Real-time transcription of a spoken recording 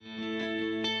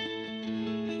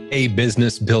Hey,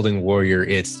 business building warrior,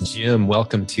 it's Jim.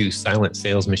 Welcome to Silent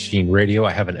Sales Machine Radio.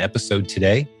 I have an episode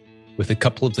today with a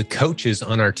couple of the coaches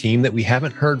on our team that we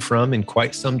haven't heard from in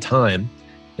quite some time.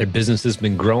 Their business has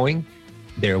been growing.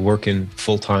 They're working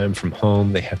full-time from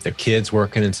home. They have their kids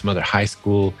working and some other high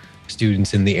school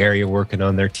students in the area working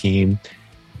on their team.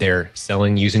 They're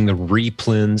selling using the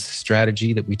Replens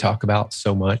strategy that we talk about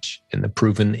so much in the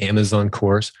proven Amazon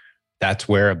course. That's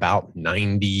where about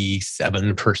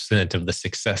 97% of the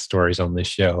success stories on this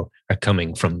show are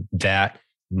coming from that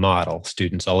model.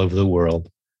 Students all over the world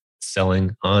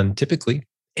selling on typically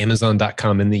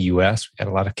Amazon.com in the US. We've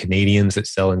got a lot of Canadians that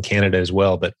sell in Canada as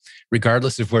well. But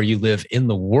regardless of where you live in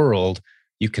the world,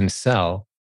 you can sell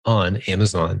on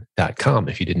Amazon.com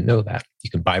if you didn't know that. You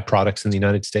can buy products in the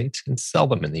United States and sell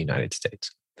them in the United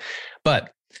States.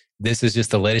 But this is just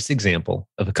the latest example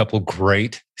of a couple of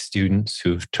great students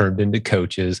who've turned into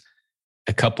coaches,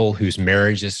 a couple whose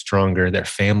marriage is stronger, their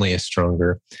family is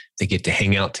stronger, they get to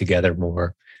hang out together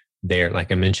more. They're,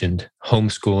 like I mentioned,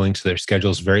 homeschooling, so their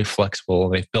schedule is very flexible,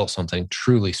 and they've built something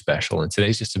truly special. And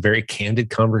today's just a very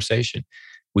candid conversation.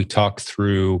 We talk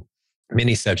through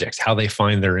many subjects, how they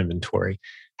find their inventory,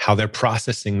 how they're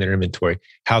processing their inventory,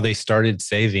 how they started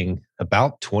saving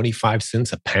about 25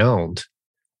 cents a pound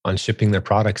on shipping their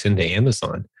products into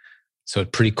Amazon. So a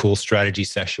pretty cool strategy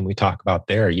session we talk about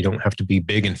there. You don't have to be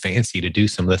big and fancy to do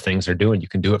some of the things they're doing. You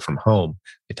can do it from home.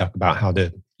 They talk about how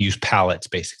to use pallets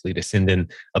basically to send in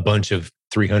a bunch of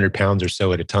 300 pounds or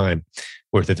so at a time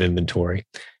worth of inventory.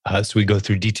 So we go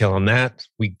through detail on that.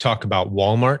 We talk about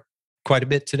Walmart quite a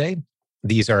bit today.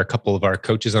 These are a couple of our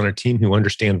coaches on our team who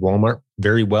understand Walmart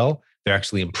very well. They're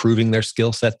actually improving their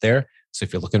skill set there. So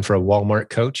if you're looking for a Walmart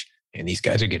coach, and these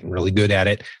guys are getting really good at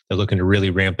it, they're looking to really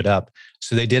ramp it up.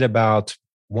 So they did about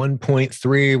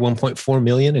 1.4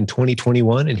 million in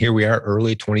 2021. And here we are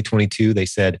early 2022. They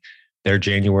said their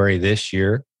January this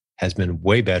year has been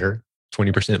way better,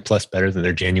 20% plus better than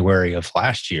their January of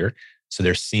last year. So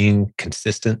they're seeing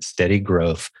consistent, steady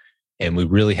growth. And we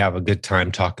really have a good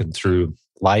time talking through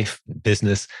life,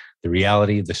 business, the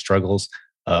reality, the struggles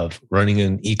of running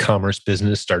an e-commerce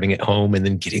business, starting at home and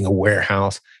then getting a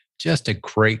warehouse. Just a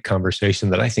great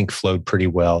conversation that I think flowed pretty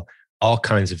well. All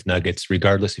kinds of nuggets,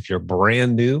 regardless if you're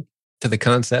brand new to the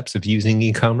concepts of using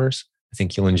e-commerce. I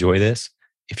think you'll enjoy this.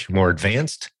 If you're more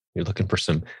advanced, you're looking for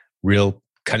some real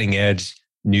cutting edge,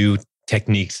 new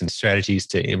techniques and strategies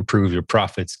to improve your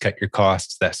profits, cut your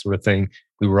costs, that sort of thing.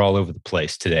 We were all over the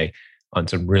place today on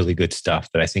some really good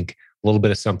stuff that I think a little bit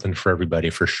of something for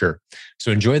everybody for sure. So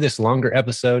enjoy this longer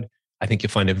episode. I think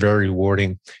you'll find it very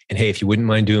rewarding. And hey, if you wouldn't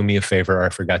mind doing me a favor, I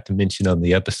forgot to mention on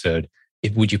the episode,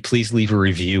 would you please leave a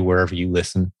review wherever you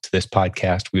listen to this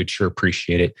podcast? We would sure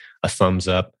appreciate it. A thumbs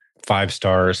up, 5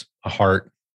 stars, a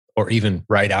heart, or even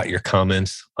write out your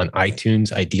comments on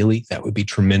iTunes. Ideally, that would be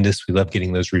tremendous. We love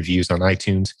getting those reviews on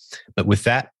iTunes. But with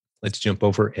that, let's jump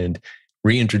over and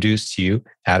reintroduce to you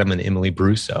Adam and Emily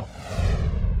Brusso.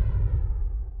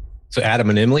 So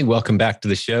Adam and Emily, welcome back to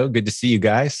the show. Good to see you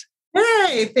guys.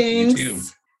 Hey,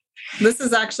 thanks. This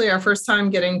is actually our first time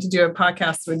getting to do a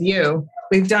podcast with you.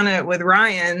 We've done it with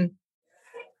Ryan.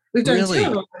 We've done really? 2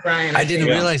 of them with Ryan. I didn't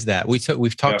realize that.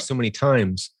 We've talked so many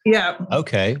times. Yeah.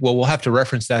 Okay. Well, we'll have to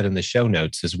reference that in the show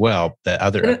notes as well, the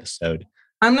other episode.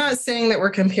 I'm not saying that we're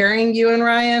comparing you and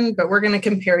Ryan, but we're going to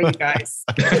compare you guys.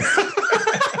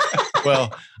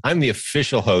 Well, I'm the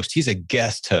official host. He's a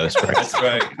guest host, right? That's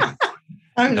right.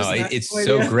 It's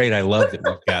so great. I love that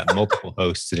we've got multiple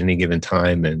hosts at any given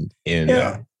time. And in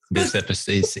this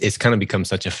episode, it's kind of become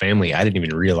such a family. I didn't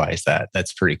even realize that.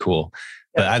 That's pretty cool.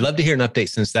 But I'd love to hear an update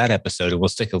since that episode. And we'll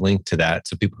stick a link to that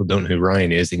so people who don't know who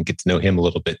Ryan is and get to know him a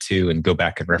little bit too and go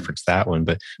back and reference that one.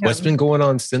 But what's been going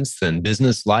on since then?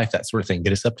 Business, life, that sort of thing.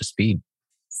 Get us up to speed.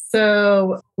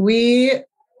 So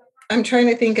I'm trying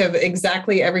to think of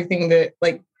exactly everything that,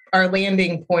 like, our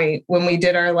landing point when we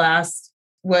did our last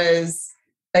was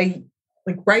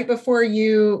right before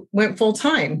you went full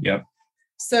time. Yep.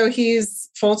 So he's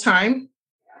full time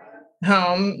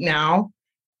home now.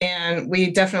 And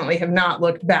we definitely have not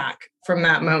looked back from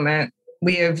that moment.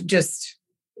 We have just,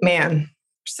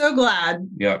 so glad.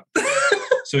 Yep.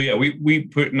 So we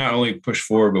put not only push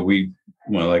forward, but we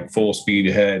went like full speed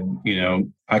ahead.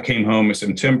 I came home in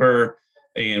September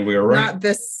and we were not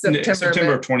this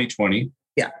September of 2020.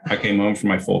 Yeah. I came home from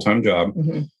my full-time job.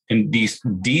 Mm-hmm. In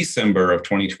December of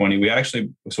 2020,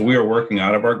 we were working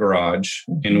out of our garage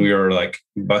and we were like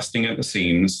busting at the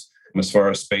seams as far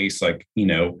as space,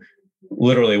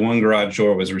 literally one garage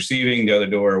door was receiving, the other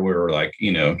door we were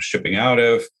shipping out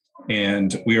of.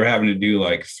 And we were having to do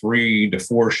like 3 to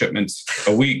 4 shipments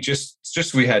a week, just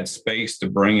so we had space to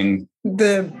bring in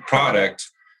the product.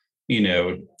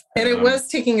 And it was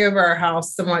taking over our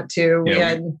house somewhat too.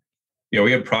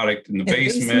 We had product in the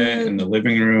basement, in the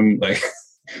living room,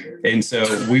 and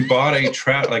so we bought a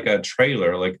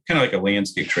trailer, like kind of like a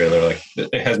landscape trailer, like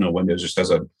it has no windows, just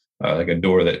has a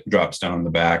door that drops down the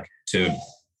back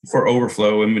for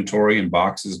overflow inventory and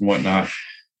boxes and whatnot.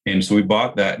 And so we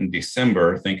bought that in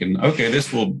December, thinking, okay,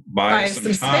 this will buy us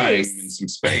some time and some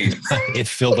space. It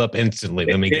filled up instantly.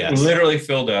 Let me guess. It literally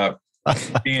filled up,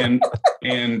 and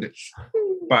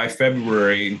by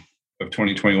February of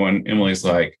 2021, Emily's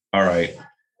like, "All right,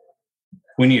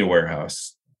 we need a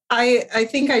warehouse." I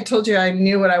think I told you I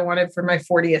knew what I wanted for my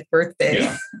 40th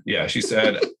birthday. Yeah. She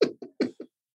said,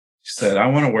 "I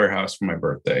want a warehouse for my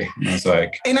birthday." And I was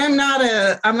like, and I'm not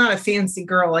a fancy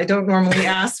girl. I don't normally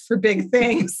ask for big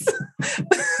things.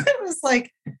 It was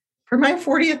like, for my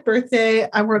 40th birthday,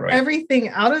 I want everything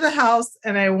out of the house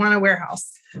and I want a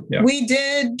warehouse. Yeah. We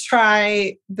did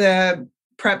try the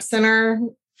prep center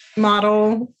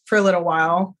model for a little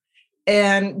while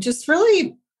and just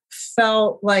really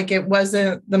felt like it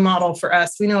wasn't the model for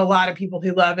us. We know a lot of people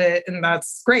who love it and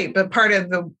that's great. But part of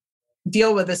the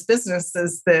deal with this business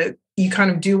is that you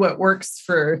kind of do what works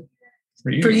for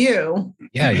you.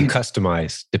 Yeah, you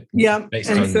customize based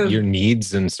on your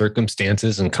needs and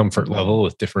circumstances and comfort level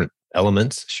with different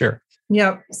elements. Sure.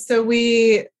 Yep. So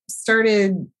we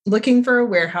started looking for a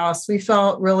warehouse. We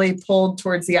felt really pulled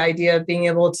towards the idea of being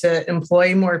able to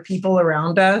employ more people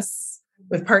around us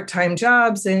with part-time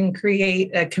jobs and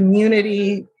create a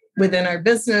community within our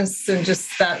business and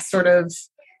just that sort of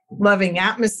loving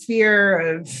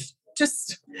atmosphere of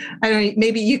just, I don't know,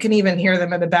 maybe you can even hear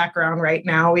them in the background right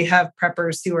now. We have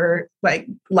preppers who are like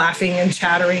laughing and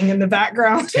chattering in the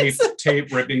background.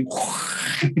 Tape ripping.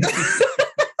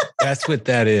 That's what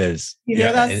that is.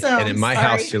 And in my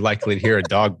house, you're likely to hear a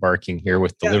dog barking here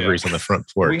with deliveries on the front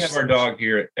porch. We have our dog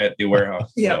here at the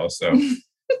warehouse as well, so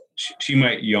she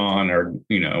might yawn or,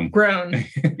 groan.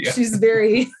 She's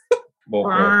very...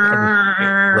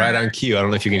 right on cue. I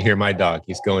don't know if you can hear my dog.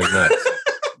 He's going nuts.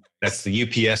 That's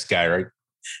the UPS guy, right?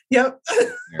 Yep.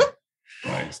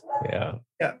 Nice. Yeah.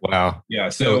 Wow. Yeah.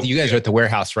 So you guys are at the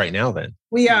warehouse right now then?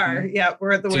 We are. Yeah.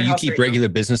 We're at the warehouse. So you keep regular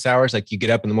business hours? Like you get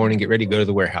up in the morning, get ready, go to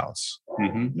the warehouse.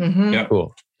 Mm-hmm. Mm-hmm. Yeah.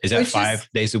 Cool. Is that 5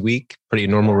 days a week? Pretty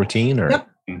normal routine? Or? Yep.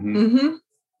 Mm-hmm.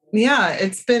 Yeah.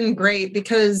 It's been great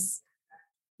because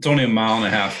it's only 1.5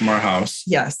 miles from our house.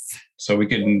 Yes. So we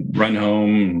can run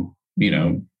home,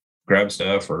 grab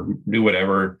stuff or do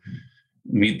whatever.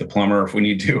 Meet the plumber if we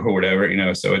need to or whatever,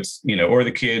 so it's, or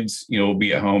the kids, will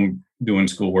be at home doing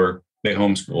schoolwork. They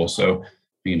homeschool. So,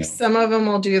 some of them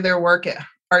will do their work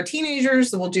our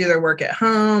teenagers will do their work at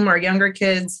home. Our younger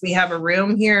kids, we have a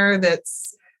room here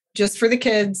that's just for the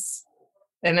kids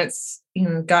and it's,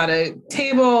 got a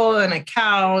table and a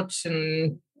couch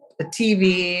and a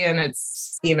TV and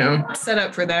it's, set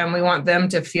up for them. We want them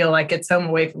to feel like it's home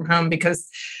away from home because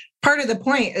part of the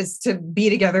point is to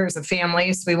be together as a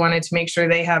family. So we wanted to make sure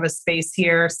they have a space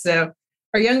here. So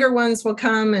our younger ones will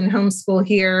come and homeschool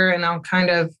here and I'll kind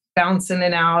of bounce in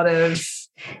and out of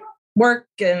work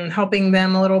and helping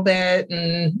them a little bit.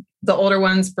 And the older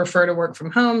ones prefer to work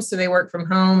from home. So they work from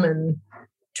home and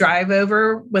drive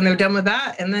over when they're done with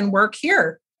that and then work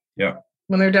here. Yeah.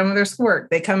 When they're done with their schoolwork,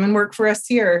 they come and work for us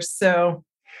here. So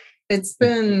it's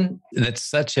been... That's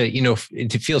such a,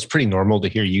 it feels pretty normal to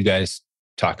hear you guys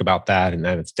talk about that. And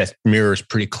that mirrors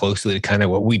pretty closely to kind of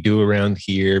what we do around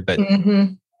here. But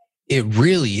it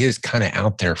really is kind of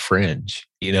out there fringe,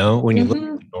 when you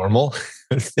look at normal,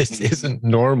 this isn't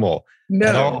normal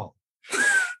at all.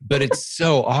 But it's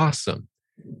so awesome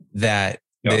that,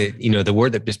 the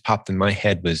word that just popped in my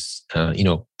head was,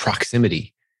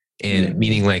 proximity. And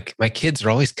meaning like my kids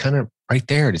are always kind of right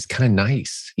there. It's kind of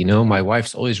nice. My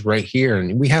wife's always right here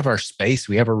and we have our space,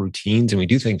 we have our routines and we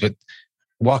do things, but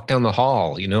walk down the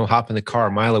hall, hop in the car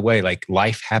a mile away, like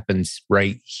life happens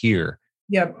right here.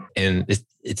 Yep. And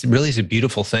it's really is a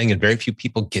beautiful thing. And very few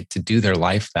people get to do their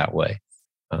life that way.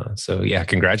 So yeah,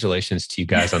 congratulations to you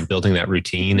guys on building that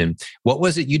routine. And what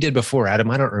was it you did before,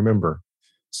 Adam? I don't remember.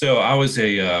 So I was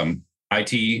a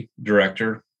IT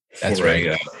director for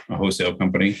a wholesale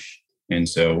company. And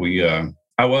so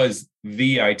I was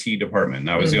the IT department.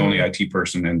 I was the only IT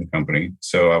person in the company.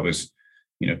 So I was,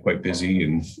 quite busy.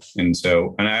 And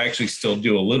I actually still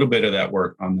do a little bit of that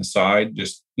work on the side,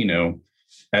 just,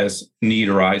 as need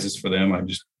arises for them. I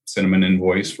just send them an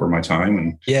invoice for my time.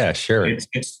 And yeah, sure.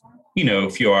 It's a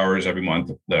few hours every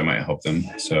month that I might help them.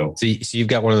 So you've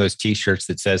got one of those t-shirts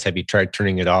that says, have you tried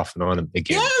turning it off and on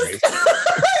again? Yes.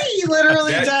 He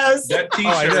literally does. That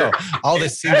t-shirt. Oh, I know. All the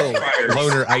single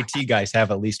loner IT guys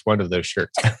have at least one of those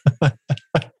shirts.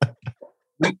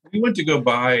 We went to go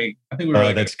buy think we were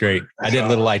like, that's great. I did a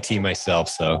little IT myself,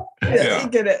 so Yeah, you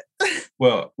get it.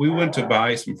 Well, we went to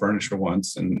buy some furniture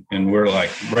once and we're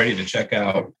like ready to check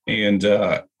out. And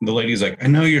the lady's like, I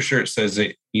know your shirt says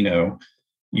that,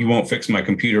 you won't fix my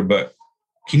computer, but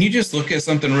can you just look at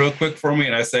something real quick for me?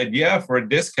 And I said, yeah, for a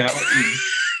discount.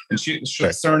 And she,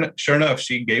 sure enough,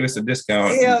 she gave us a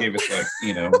discount and gave us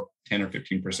 10 or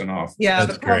 15% off. Yeah,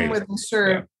 That's the problem great. with the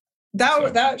shirt,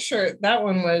 that shirt, that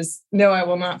one was, no, I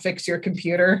will not fix your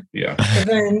computer. Yeah. But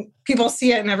then people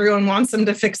see it and everyone wants them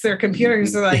to fix their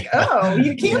computers. They're like, oh,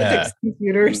 you can't fix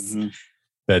computers. Mm-hmm.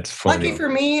 That's funny. Lucky for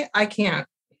me, I can't.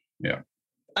 Yeah.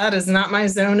 That is not my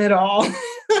zone at all.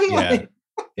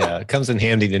 Yeah. It comes in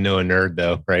handy to know a nerd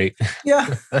though, right?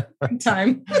 Yeah. Good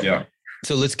time. Yeah.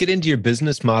 So let's get into your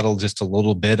business model just a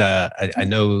little bit. I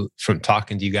know from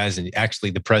talking to you guys and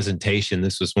actually the presentation,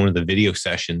 this was one of the video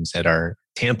sessions at our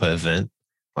Tampa event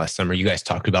last summer. You guys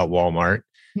talked about Walmart.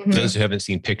 Mm-hmm. For those who haven't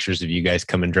seen pictures of you guys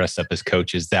come and dress up as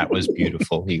coaches, that was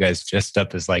beautiful. You guys dressed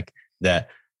up as like that,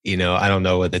 I don't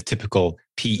know, the typical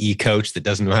PE coach that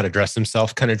doesn't know how to dress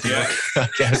himself kind of deal, I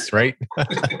guess, right?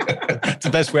 It's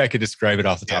the best way I could describe it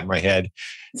off the top of my head.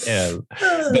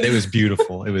 But it was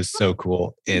beautiful. It was so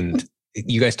cool. And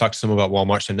you guys talked some about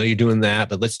Walmart. So I know you're doing that,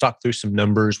 but let's talk through some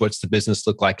numbers. What's the business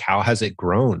look like? How has it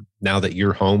grown now that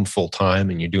you're home full time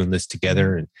and you're doing this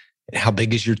together? And how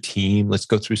big is your team? Let's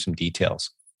go through some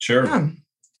details. Sure. Yeah.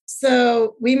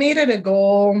 So we made it a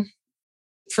goal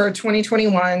for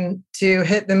 2021 to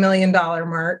hit the $1 million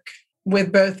mark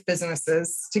with both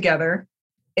businesses together.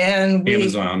 And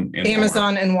Amazon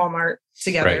and Walmart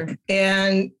together. Right.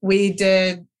 And we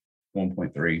did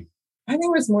 1.3. I think it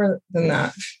was more than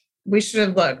that. We should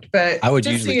have looked, but I would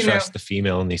usually trust the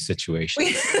female in these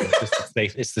situations.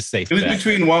 It's the safe It was bet.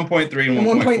 between 1.3 and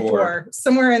 1.4.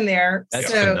 Somewhere in there.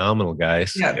 That's phenomenal,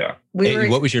 guys. Yeah. Yeah.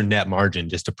 What was your net margin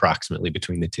just approximately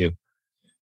between the two?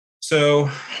 So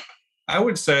I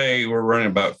would say we're running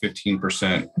about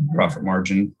 15% profit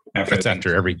margin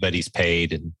after everybody's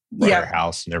paid and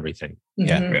warehouse and everything.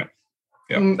 Mm-hmm.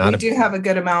 Yeah. We do have a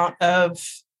good amount of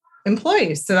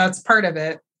employees, so that's part of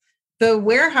it. The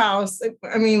warehouse,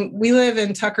 we live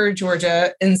in Tucker,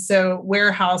 Georgia, and so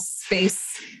warehouse space,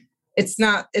 it's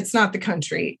not the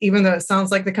country. Even though it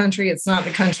sounds like the country, it's not the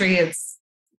country.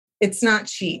 It's not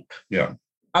cheap. Yeah.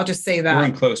 I'll just say that. We're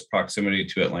in close proximity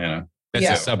to Atlanta. That's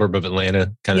a suburb of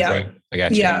Atlanta kind of thing. I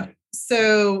got you. Yeah.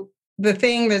 So the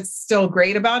thing that's still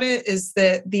great about it is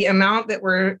that the amount that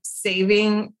we're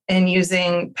saving and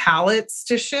using pallets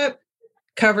to ship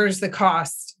covers the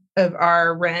cost of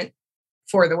our rent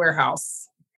for the warehouse.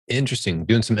 Interesting.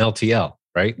 Doing some LTL,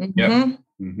 right? Mm-hmm. Yep.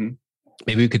 Mm-hmm.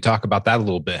 Maybe we could talk about that a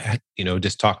little bit.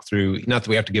 Just talk through, not that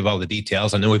we have to give all the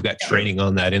details. I know we've got training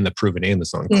on that in the Proven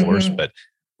Amazon course, but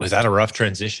was that a rough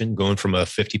transition going from a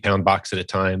 50-pound box at a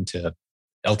time to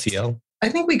LTL? I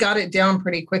think we got it down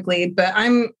pretty quickly, but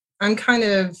I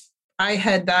head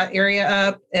that area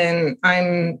up and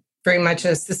I'm very much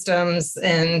a systems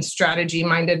and strategy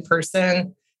minded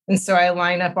person. And so I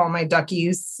line up all my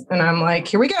duckies and I'm like,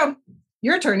 here we go.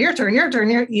 Your turn. It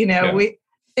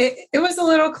was a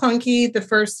little clunky the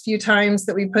first few times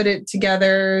that we put it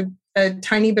together, a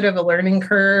tiny bit of a learning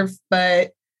curve,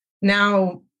 but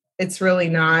now it's really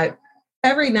not.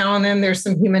 Every now and then there's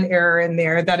some human error in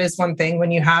there. That is one thing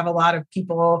when you have a lot of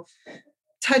people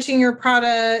touching your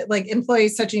product, like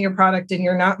employees touching your product and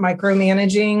you're not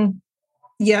micromanaging.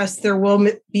 Yes, there will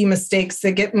be mistakes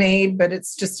that get made, but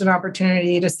it's just an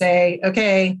opportunity to say,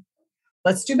 okay,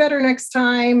 let's do better next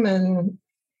time. And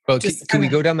can we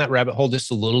go down that rabbit hole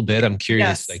just a little bit? I'm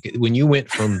curious, like when you went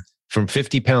from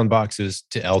 50-pound boxes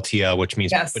to LTL, which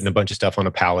means putting a bunch of stuff on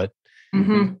a pallet,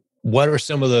 what are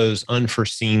some of those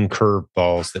unforeseen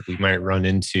curveballs that we might run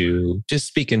into? Just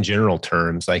speak in general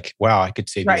terms, like, wow, I could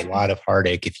save you a lot of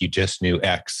heartache if you just knew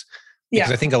X.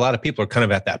 Because I think a lot of people are kind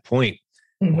of at that point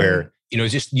where,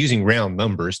 just using round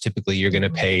numbers, typically you're going to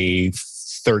pay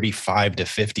 35 to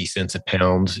 50 cents a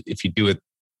pound. If you do it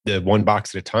the one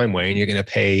box at a time way, and you're going to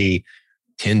pay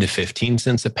 10 to 15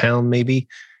 cents a pound, maybe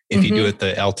if you do it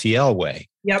the LTL way.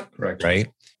 Yep. Correct. Right.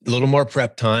 A little more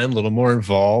prep time, a little more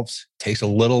involved, takes a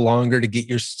little longer to get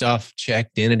your stuff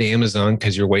checked in at Amazon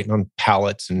because you're waiting on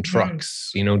pallets and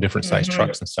trucks, different size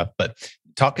trucks and stuff. But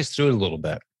talk us through it a little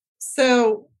bit.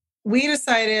 So we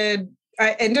decided,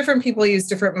 and different people use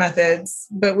different methods,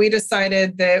 but we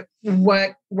decided that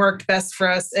what worked best for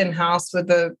us in-house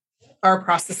with our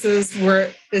processes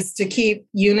is to keep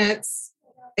units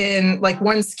in like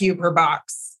one SKU per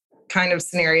box kind of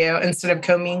scenario instead of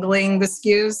commingling the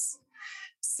SKUs.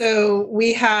 So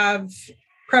we have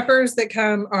preppers that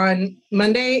come on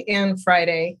Monday and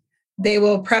Friday. They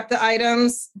will prep the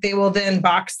items. They will then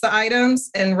box the items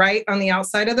and write on the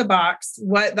outside of the box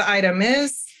what the item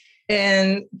is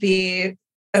and the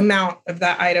amount of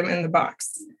that item in the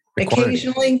box.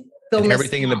 Occasionally, they'll and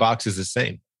everything in the box is the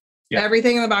same. Yeah.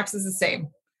 Everything in the box is the same.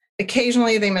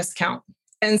 Occasionally, they miscount.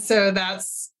 And so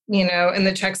that's, in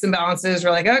the checks and balances,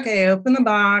 we're like, okay, open the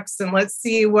box and let's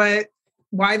see why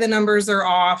the numbers are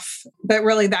off. But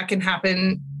really, that can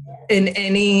happen in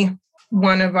any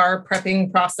one of our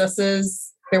prepping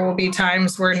processes. There will be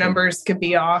times where numbers could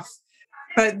be off.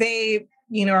 But they,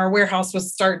 our warehouse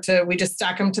we just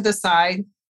stack them to the side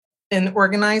in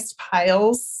organized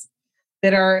piles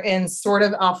that are in sort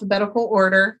of alphabetical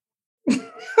order.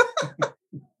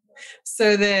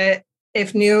 So that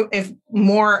if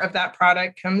more of that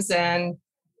product comes in,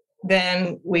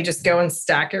 then we just go and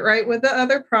stack it right with the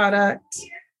other product.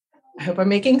 I hope I'm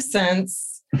making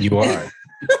sense. You are.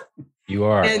 You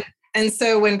are. And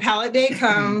so when pallet day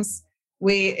comes,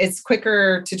 it's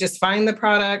quicker to just find the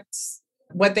product.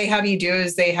 What they have you do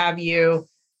is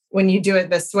when you do it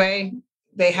this way,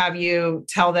 they have you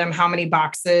tell them how many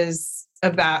boxes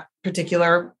of that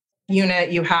particular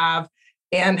unit you have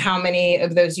and how many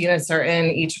of those units are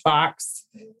in each box.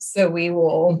 So we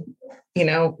will,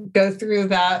 go through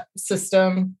that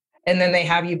system, and then they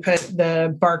have you put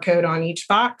the barcode on each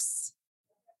box,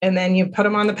 and then you put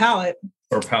them on the pallet.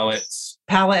 Or pallets.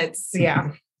 Pallets,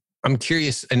 yeah. I'm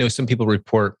curious. I know some people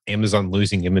report Amazon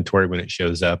losing inventory when it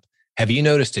shows up. Have you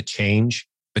noticed a change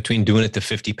between doing it the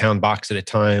 50-pound box at a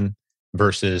time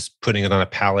versus putting it on a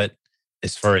pallet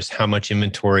as far as how much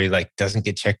inventory doesn't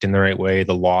get checked in the right way,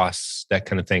 the loss, that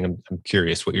kind of thing? I'm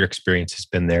curious what your experience has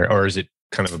been there, or is it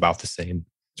kind of about the same?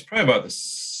 It's probably about the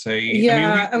same.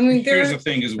 Yeah, here's the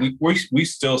thing: is we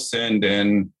still send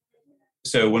in.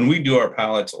 So when we do our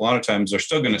pallets, a lot of times they're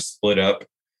still going to split up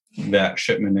that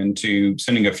shipment into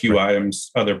sending a few items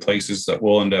other places that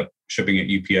we'll end up shipping at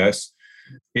UPS.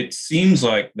 It seems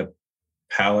like the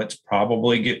pallets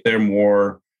probably get there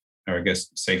more, or I guess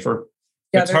safer.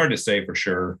 Yeah, it's hard to say for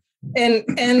sure.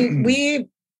 And we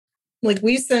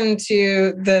send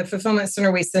to the fulfillment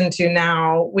center we send to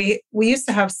now. We used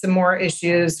to have some more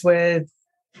issues with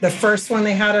the first one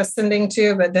they had us sending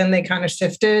to, but then they kind of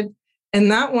shifted.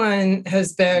 And that one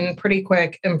has been pretty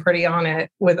quick and pretty on it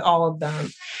with all of them,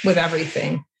 with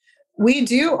everything. We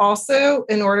do also,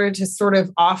 in order to sort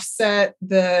of offset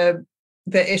the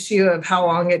issue of how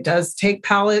long it does take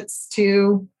pallets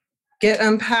to get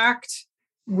unpacked,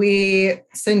 we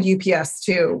send UPS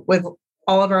too with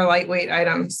all of our lightweight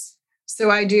items. So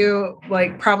I do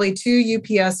probably 2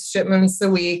 UPS shipments a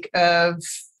week of a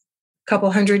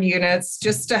couple hundred units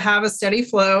just to have a steady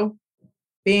flow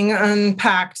being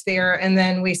unpacked there. And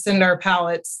then we send our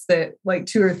pallets 2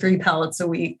 or 3 pallets a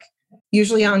week,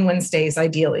 usually on Wednesdays,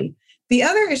 ideally. The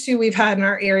other issue we've had in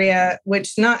our area,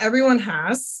 which not everyone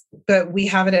has, but we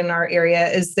have it in our area,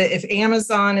 is that if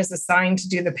Amazon is assigned to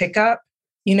do the pickup,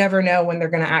 you never know when they're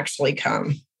going to actually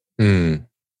come.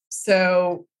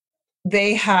 So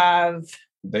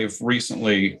they've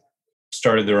recently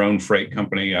started their own freight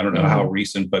company. I don't know how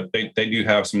recent, but they do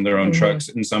have some of their own trucks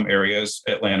in some areas.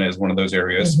 Atlanta is one of those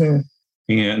areas.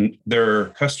 And their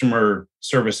customer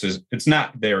services, it's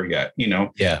not there yet,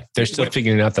 Yeah, they're still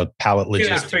figuring out the pallet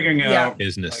logistics. Figuring out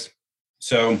business.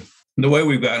 So the way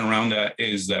we've gotten around that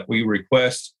is that we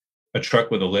request a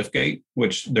truck with a lift gate,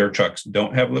 which their trucks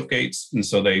don't have lift gates. And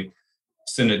so they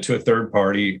send it to a third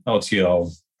party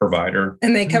LTL provider.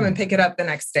 And they come and pick it up the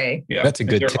next day. Yeah. That's a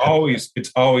good tip.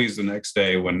 It's always the next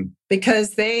day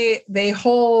because they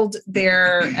hold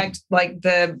their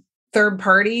the third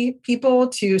party people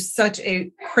to such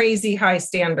a crazy high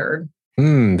standard.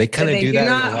 They kind of do that. They do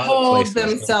not hold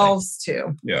themselves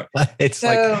to. Yeah. It's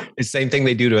like the same thing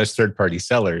they do to us third party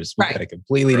sellers. We got a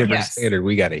completely different standard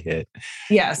we got to hit.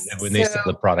 Yes. When they sell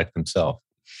the product themselves.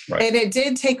 Right. And it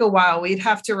did take a while. We'd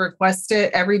have to request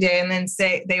it every day and then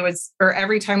say or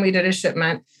every time we did a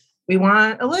shipment, we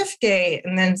want a lift gate.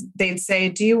 And then they'd say,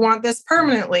 do you want this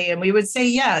permanently? And we would say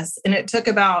yes. And it took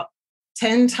about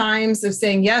 10 times of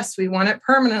saying, yes, we want it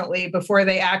permanently before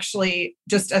they actually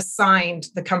just assigned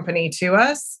the company to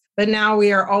us. But now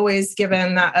we are always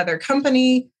given that other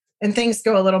company and things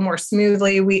go a little more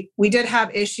smoothly. We did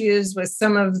have issues with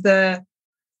some of the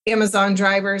Amazon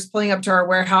drivers pulling up to our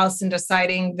warehouse and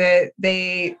deciding that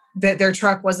their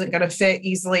truck wasn't going to fit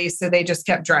easily. So they just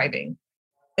kept driving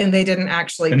and they didn't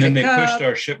actually And then they pushed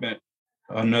our shipment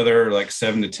another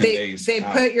 7 to 10 days. They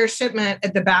put your shipment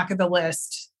at the back of the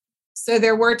list. So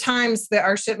there were times that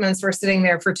our shipments were sitting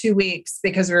there for 2 weeks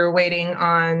because we were waiting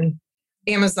on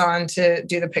Amazon to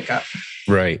do the pickup.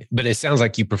 Right. But it sounds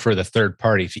like you prefer the third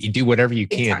party. If you do whatever you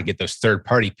can to get those third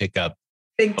party pickup,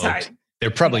 Big folks. time. They're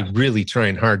probably really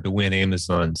trying hard to win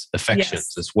Amazon's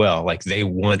affections as well. Like they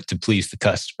want to please the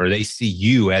customer. They see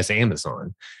you as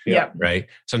Amazon, Yep. right?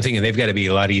 So I'm thinking they've got to be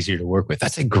a lot easier to work with.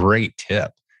 That's a great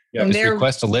tip. Yeah. Just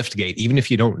request a lift gate, even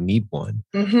if you don't need one.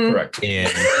 Correct.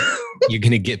 And you're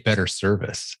going to get better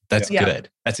service. That's good.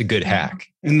 That's a good hack.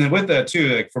 And then with that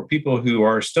too, like for people who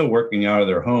are still working out of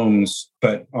their homes,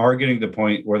 but are getting to the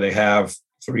point where they have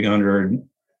 300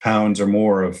 pounds or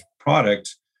more of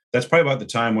product, that's probably about the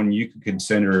time when you could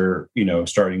consider,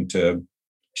 starting to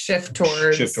shift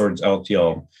towards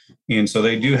LTL. And so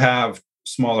they do have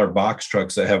smaller box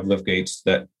trucks that have lift gates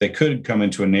that they could come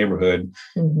into a neighborhood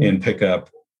and pick up,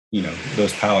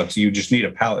 those pallets. You just need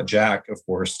a pallet jack, of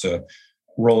course, to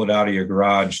roll it out of your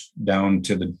garage down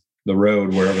to the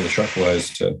road, wherever the truck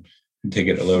was, to get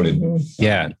it loaded.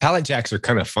 Yeah. Pallet jacks are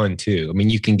kind of fun too. I mean,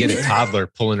 you can get a toddler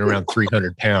pulling around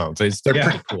 300 pounds. They're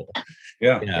pretty cool.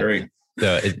 Yeah. Great.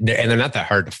 And they're not that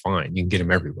hard to find. You can get them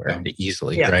everywhere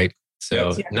easily, right?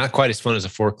 So not quite as fun as a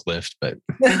forklift, but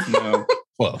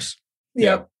close.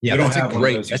 Yep. Yeah,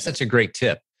 that's such a great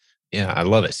tip. Yeah, I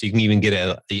love it. So you can even get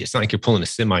it's not like you're pulling a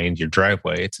semi into your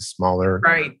driveway. It's a smaller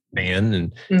van,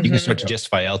 and you can start to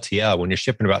justify LTL when you're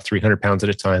shipping about 300 pounds at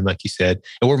a time, like you said.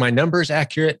 And were my numbers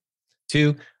accurate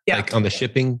too? Yeah. Like on the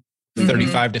shipping,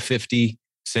 35 to 50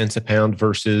 cents a pound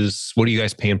versus what are you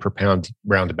guys paying per pound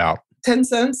roundabout? 10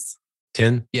 cents.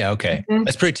 10? Yeah, okay.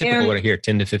 That's pretty typical what I hear,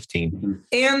 10 to 15.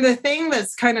 And the thing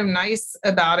that's kind of nice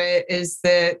about it is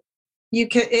that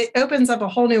it opens up a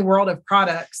whole new world of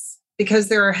products, because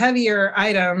there are heavier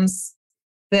items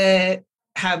that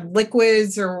have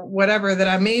liquids or whatever that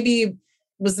I maybe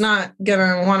was not going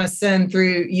to want to send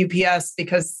through UPS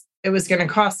because it was going to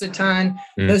cost a ton.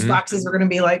 Those boxes were going to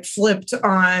be like flipped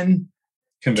on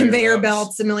conveyor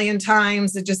belts a million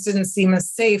times. It just didn't seem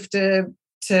as safe to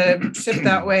ship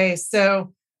that way.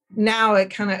 So now it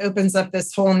kind of opens up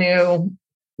this whole new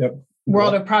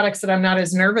world of products that I'm not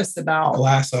as nervous about.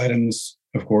 Glass items,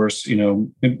 of course,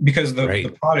 because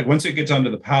the product, once it gets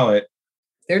onto the pallet,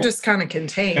 they're just kind of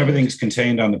contained. Everything's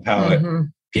contained on the pallet.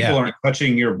 People aren't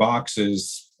touching your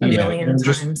boxes. A million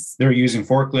times. They're using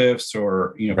forklifts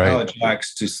or pallet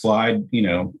jacks to slide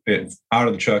it out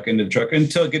of the truck into the truck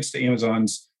until it gets to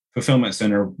Amazon's fulfillment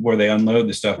center where they unload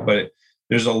the stuff. But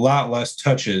there's a lot less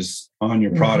touches on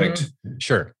your product.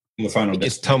 Sure. The final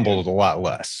it's tumbled a lot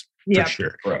less. For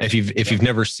sure. Right. If you've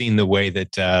never seen the way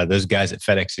that those guys at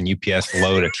FedEx and UPS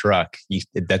load a truck,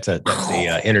 that's a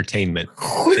entertainment.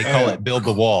 They call it build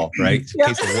the wall, right?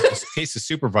 In case the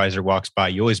supervisor walks by,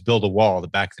 you always build a wall at the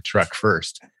back of the truck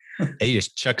first. And you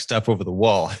just chuck stuff over the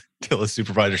wall until the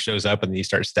supervisor shows up, and then you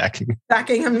start stacking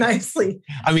them nicely.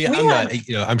 I mean,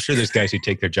 I'm sure there's guys who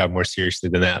take their job more seriously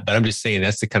than that, but I'm just saying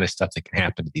that's the kind of stuff that can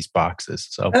happen to these boxes.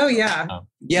 So,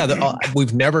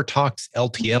 we've never talked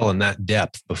LTL in that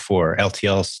depth before.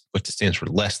 LTL, what it stands for,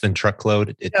 less than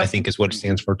truckload, I think is what it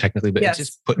stands for technically, but it's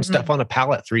just putting stuff on a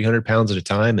pallet 300 pounds at a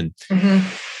time, and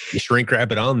you shrink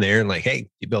wrap it on there, and like, hey,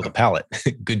 you build a pallet.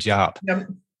 Good job. Yep.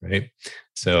 Right.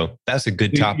 So that's a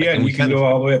good topic. Yeah, and we can go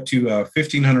all the way up to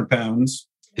 1,500 pounds.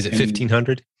 Is it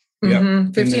 1,500? Yeah.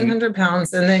 1,500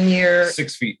 pounds. And then you're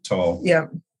 6 feet tall. Yeah.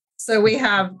 So we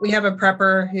have a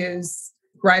prepper who's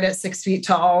right at 6 feet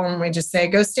tall. And we just say,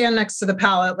 go stand next to the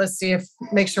pallet. Let's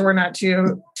make sure we're not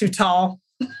too tall.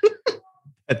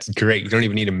 That's great. You don't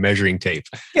even need a measuring tape.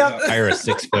 Yep. Hire a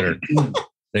 6-footer.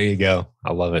 There you go.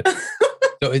 I love it.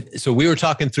 So we were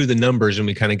talking through the numbers, and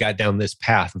we kind of got down this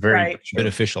path, very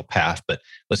beneficial path. But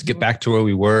let's get back to where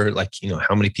we were. Like,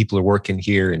 how many people are working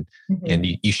here, and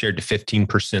you shared the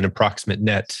 15% approximate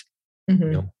net,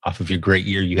 off of your great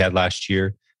year you had last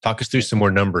year. Talk us through some more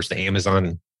numbers. The Amazon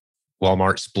and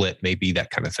Walmart split, maybe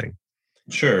that kind of thing.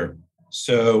 Sure.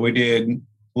 So we did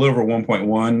a little over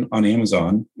 1.1 on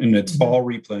Amazon, and it's all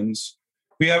replens.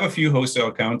 We have a few wholesale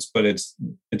accounts, but it's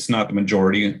not the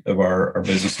majority of our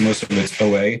business. Most of it's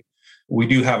OA. We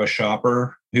do have a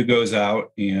shopper who goes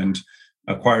out and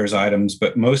acquires items,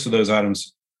 but most of those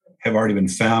items have already been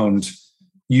found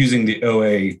using the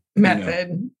OA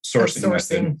sourcing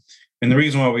method. And the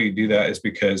reason why we do that is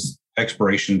because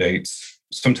expiration dates,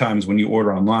 sometimes when you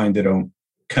order online, they don't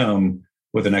come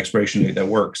with an expiration date that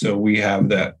works. So we have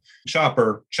that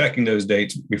shopper checking those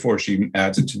dates before she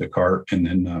adds it to the cart. And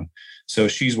then, so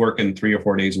she's working 3 or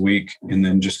 4 days a week, and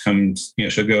then just comes,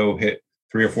 she'll go hit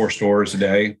 3 or 4 stores a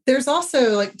day. There's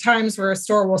also like times where a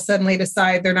store will suddenly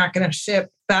decide they're not going to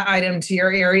ship that item to your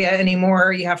area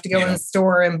anymore. You have to go in the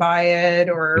store and buy it,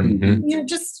 or,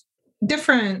 just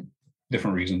different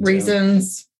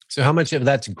reasons. So how much of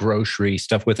that's grocery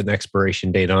stuff with an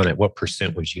expiration date on it? What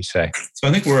percent would you say? So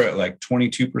I think we're at like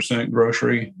 22%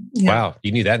 grocery. Yeah. Wow.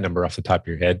 You knew that number off the top of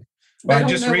your head. Well, I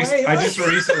just recently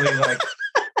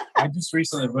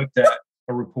looked at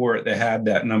a report that had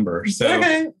that number.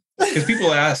 So because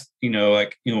people ask,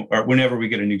 whenever we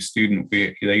get a new student,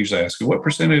 they usually ask what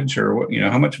percentage or what,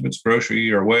 how much of it's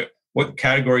grocery or what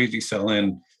categories do you sell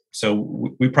in?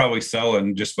 So we probably sell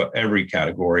in just about every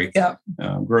category. Yeah.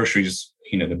 Groceries,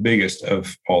 the biggest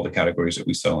of all the categories that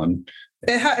we sell in.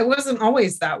 It wasn't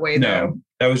always that way, though. No,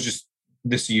 that was just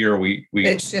this year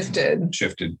it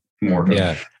shifted more.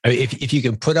 Yeah. I mean, if you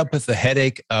can put up with the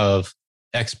headache of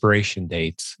expiration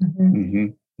dates,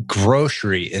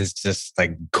 grocery is just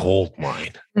like gold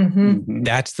mine.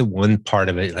 That's the one part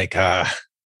of it. Like,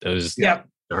 those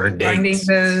darn dates. Finding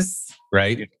those.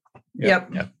 Right?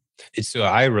 Yep. So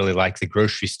I really like the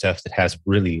grocery stuff that has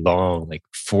really long, like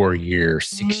 4-year,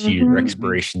 6-year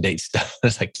expiration date stuff.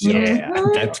 It's like,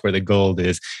 that's where the gold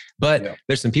is. But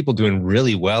there's some people doing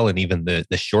really well in even the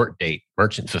short date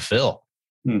merchant fulfill,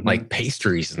 like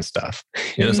pastries and stuff.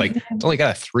 It's like, it's only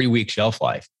got a 3-week shelf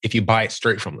life if you buy it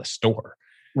straight from the store.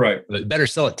 Right. But better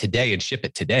sell it today and ship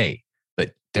it today.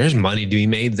 But there's money to be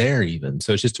made there even.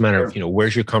 So it's just a matter of,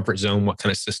 where's your comfort zone? What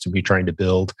kind of system are you trying to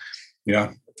build?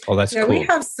 Yeah. Oh, that's cool. We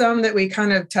have some that we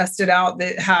kind of tested out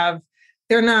that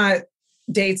they're not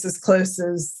dates as close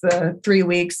as the 3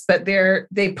 weeks, but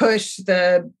they push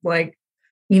the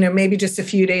maybe just a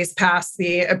few days past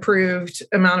the approved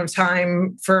amount of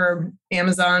time for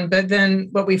Amazon. But then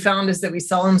what we found is that we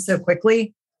sell them so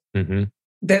quickly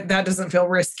that doesn't feel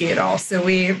risky at all. So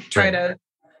we try to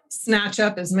snatch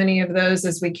up as many of those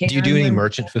as we can. Do you do any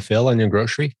merchant fulfill on your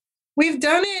grocery? We've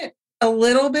done it a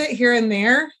little bit here and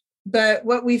there. But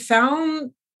what we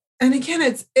found, and again,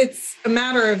 it's a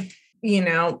matter of,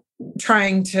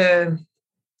 trying to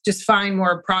just find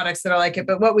more products that are like it.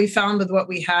 But what we found with what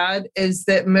we had is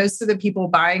that most of the people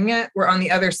buying it were on the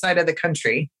other side of the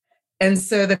country. And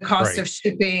so the cost of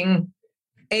shipping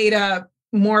ate up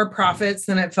more profits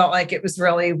than it felt like it was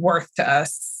really worth to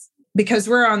us, because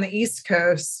we're on the East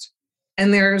Coast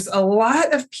and there's a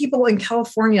lot of people in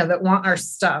California that want our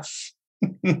stuff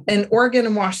and Oregon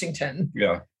and Washington.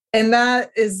 Yeah. And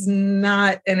that is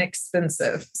not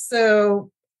inexpensive.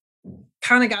 So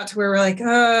kind of got to where we're like,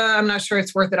 I'm not sure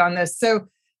it's worth it on this. So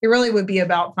it really would be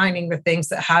about finding the things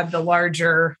that had the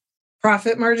larger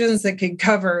profit margins that could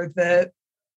cover the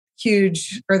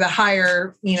huge or the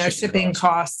higher, shipping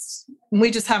costs.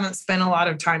 We just haven't spent a lot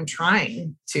of time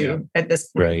trying to at this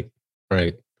point.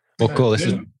 Right. Well, cool.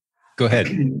 Go ahead.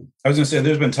 I was going to say,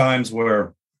 there's been times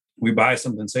where we buy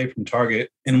something, say from Target,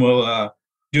 and we'll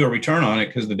do a return on it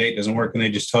because the date doesn't work, and they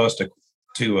just tell us to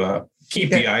keep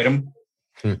the item.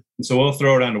 And so we'll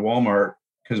throw it onto Walmart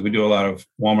because we do a lot of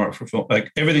Walmart fulfill.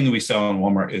 Like everything that we sell on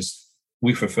Walmart is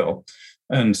we fulfill,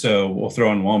 and so we'll throw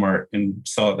on Walmart and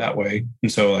sell it that way.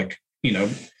 And so,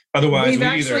 otherwise we've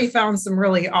actually found some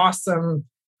really awesome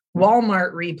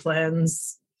Walmart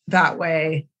replens that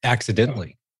way.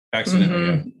 Accidentally.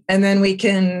 Yeah. And then we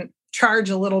can charge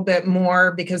a little bit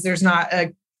more because there's not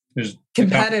a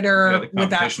competitor with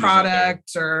that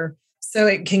product, or so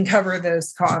it can cover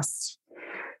those costs.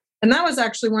 And that was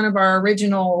actually one of our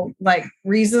original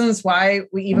reasons why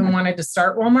we even wanted to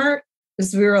start Walmart,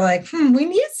 is we were like, we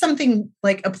need something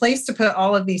like a place to put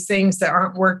all of these things that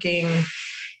aren't working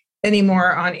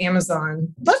anymore on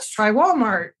Amazon. Let's try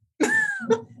Walmart.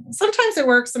 Sometimes it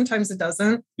works, sometimes it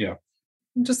doesn't. Yeah.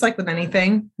 Just like with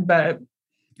anything, but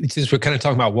since we're kind of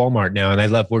talking about Walmart now,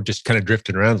 and we're just kind of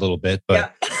drifting around a little bit,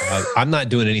 but I'm not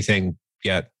doing anything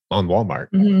yet on Walmart.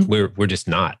 We're just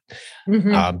not.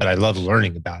 But I love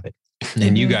learning about it.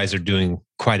 And you guys are doing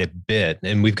quite a bit.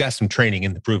 And we've got some training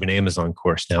in the Proven Amazon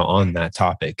course now on that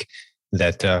topic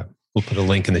that we'll put a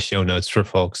link in the show notes for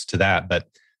folks to that. But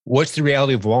what's the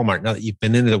reality of Walmart now that you've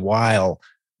been in it a while?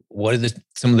 What are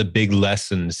some of the big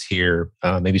lessons here?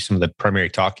 Maybe some of the primary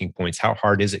talking points. How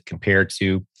hard is it compared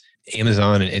to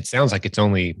Amazon? And it sounds like it's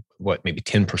only maybe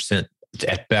 10%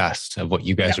 at best of what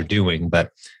you guys are doing,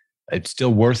 but it's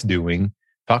still worth doing.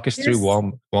 Talk us through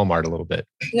Walmart a little bit.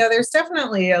 Yeah, there's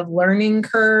definitely a learning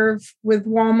curve with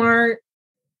Walmart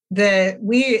that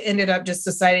we ended up just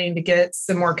deciding to get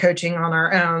some more coaching on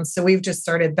our own. So we've just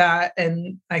started that.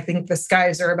 And I think the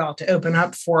skies are about to open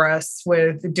up for us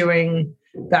with doing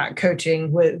that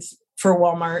coaching for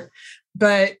Walmart.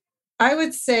 But I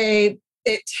would say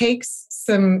it takes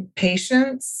some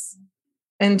patience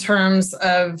in terms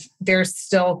of they're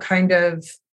still kind of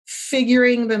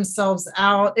figuring themselves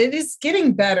out. It is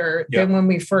getting better than when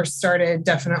we first started,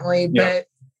 definitely. But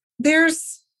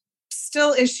there's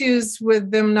still issues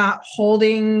with them not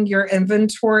holding your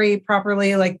inventory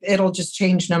properly. Like it'll just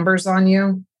change numbers on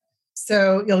you.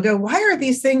 So you'll go, why are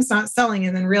these things not selling?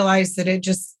 And then realize that it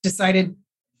just decided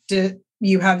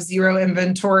you have zero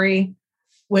inventory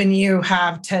when you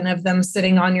have 10 of them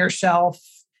sitting on your shelf,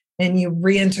 and you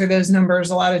re-enter those numbers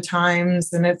a lot of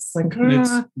times. And it's like,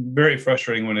 It's very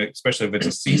frustrating when especially if it's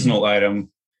a seasonal item.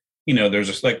 There's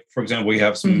just like, for example, we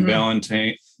have some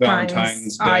Valentine's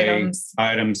Day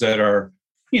items that are,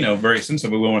 very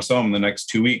sensitive. We want to sell them in the next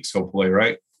 2 weeks, hopefully,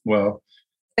 right? Well,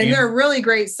 and they're really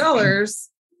great sellers,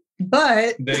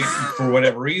 but for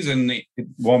whatever reason,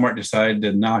 Walmart decided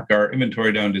to knock our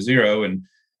inventory down to zero, and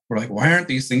we're like, why aren't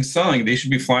these things selling? They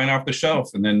should be flying off the shelf.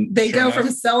 And then they go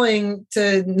from selling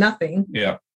to nothing.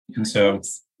 Yeah. And so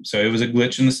it was a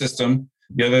glitch in the system.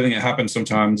 The other thing that happens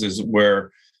sometimes is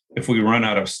where if we run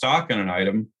out of stock on an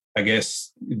item, I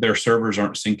guess their servers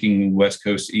aren't syncing West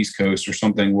Coast, East Coast or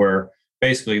something, where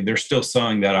basically they're still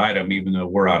selling that item even though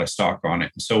we're out of stock on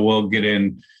it. So we'll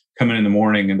come in the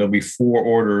morning and there'll be 4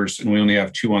 orders and we only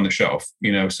have 2 on the shelf,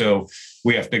 so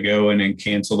we have to go in and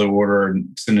cancel the order and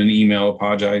send an email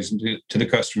apologizing to the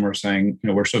customer saying,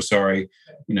 we're so sorry,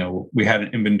 we had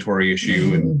an inventory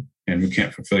issue and we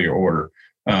can't fulfill your order,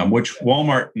 which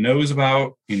Walmart knows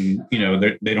about. And,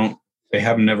 they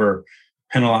have never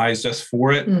penalized us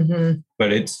for it,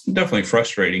 but it's definitely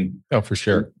frustrating. Oh, for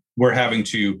sure. We're having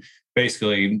to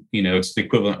basically, it's the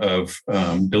equivalent of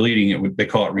deleting it. They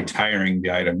call it retiring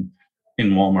the item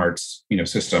in Walmart's,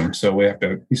 system. So we have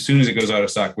to, as soon as it goes out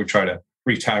of stock, we try to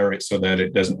retire it so that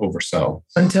it doesn't oversell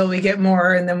until we get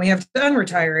more, and then we have to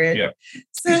unretire it. Yeah.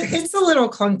 So it's a little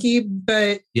clunky,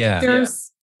 but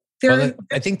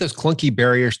I think those clunky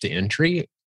barriers to entry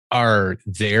are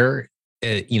there.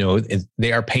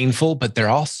 They are painful, but they're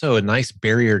also a nice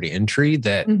barrier to entry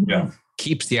that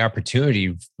keeps the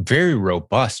opportunity very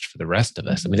robust for the rest of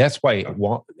us. I mean, that's why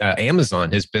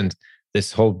Amazon has been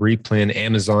this whole replan.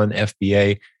 Amazon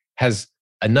FBA has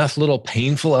enough little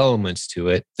painful elements to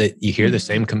it that you hear the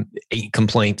same 8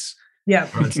 complaints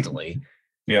constantly.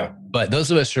 Yeah. But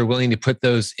those of us who are willing to put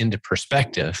those into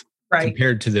perspective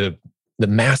compared to the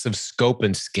massive scope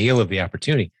and scale of the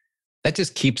opportunity, that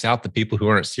just keeps out the people who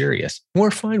aren't serious.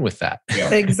 We're fine with that. Yeah.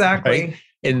 Exactly. Right?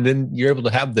 And then you're able to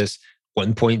have this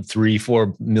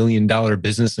 $1.34 million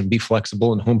business and be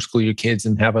flexible and homeschool your kids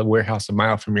and have a warehouse a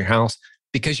mile from your house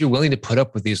because you're willing to put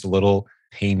up with these little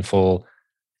painful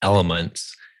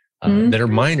elements that are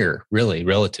minor, really,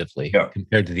 relatively,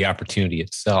 compared to the opportunity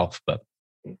itself. But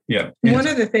one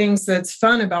of the things that's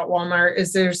fun about Walmart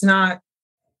is there's not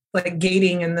like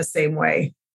gating in the same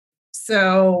way.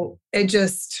 So it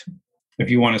just... If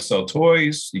you want to sell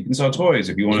toys, you can sell toys.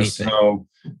 If you want to sell,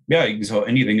 you can sell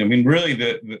anything. I mean, really,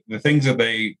 the things that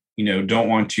they, don't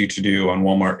want you to do on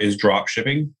Walmart is drop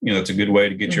shipping. It's a good way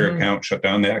to get your account shut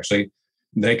down.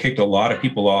 They kicked a lot of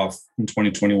people off in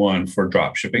 2021 for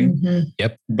drop shipping.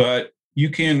 Yep. But you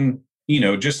can,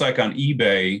 just like on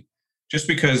eBay, just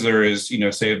because there is,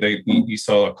 say if you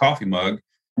sell a coffee mug,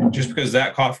 just because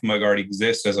that coffee mug already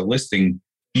exists as a listing,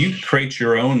 you create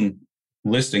your own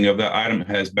listing of that item.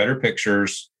 Has better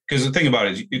pictures, because the thing about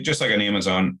it is, just like on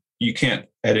Amazon, you can't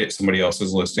edit somebody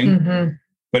else's listing.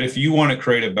 But if you want to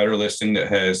create a better listing that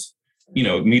has,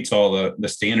 meets all the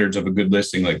standards of a good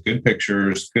listing, like good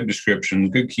pictures, good description,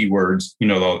 good keywords,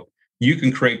 you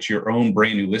can create your own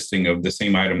brand new listing of the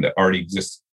same item that already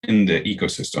exists in the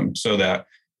ecosystem, so that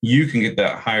you can get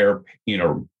that higher,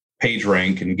 page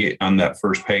rank and get on that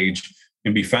first page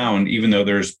and be found, even though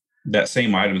there's that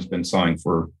same item has been selling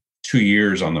for 2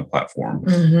 years on the platform.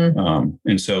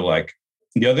 And so like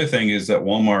the other thing is that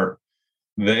Walmart,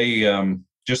 they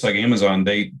just like Amazon,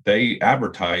 they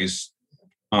advertise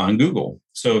on Google.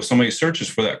 So if somebody searches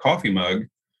for that coffee mug,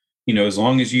 as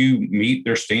long as you meet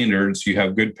their standards, you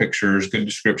have good pictures, good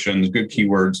descriptions, good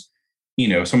keywords,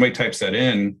 somebody types that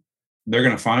in, they're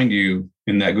going to find you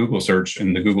in that Google search,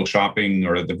 in the Google shopping,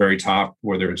 or at the very top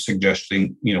where they're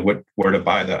suggesting, where to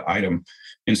buy that item.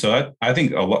 And so I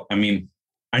think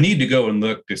I need to go and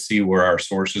look to see where our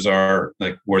sources are,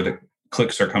 like where the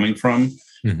clicks are coming from.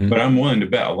 But I'm willing to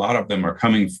bet a lot of them are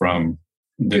coming from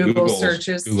the Google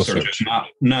searches.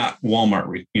 Not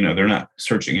Walmart. They're not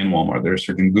searching in Walmart. They're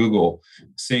searching Google,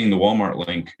 seeing the Walmart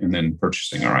link, and then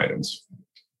purchasing our items.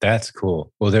 That's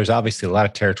cool. Well, there's obviously a lot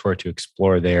of territory to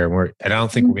explore there. And I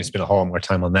don't think we're going to spend a whole lot more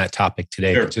time on that topic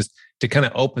today, but just to kind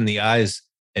of open the eyes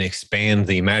and expand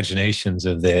the imaginations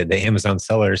of the Amazon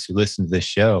sellers who listen to this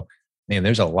show. Man,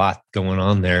 there's a lot going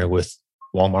on there with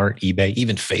Walmart, eBay,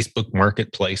 even Facebook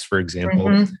Marketplace, for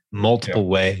example, multiple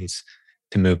ways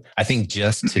to move. I think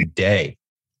just today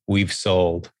we've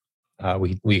sold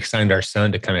we assigned our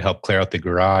son to kind of help clear out the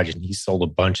garage, and he sold a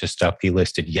bunch of stuff he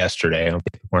listed yesterday on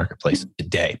the marketplace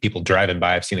today. People driving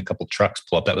by, I've seen a couple trucks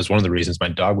pull up. That was one of the reasons my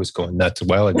dog was going nuts a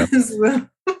while ago.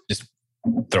 Just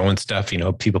throwing stuff,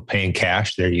 people paying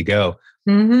cash. There you go.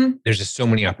 Mm-hmm. There's just so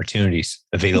many opportunities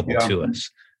available to us.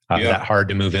 That hard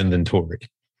to move inventory.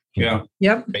 Yep.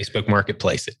 Facebook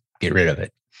Marketplace it. Get rid of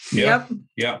it. Yeah.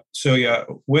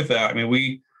 So with that, I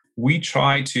mean, we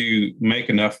try to make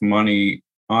enough money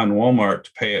on Walmart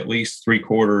to pay at least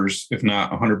 3/4, if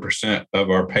not 100% of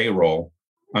our payroll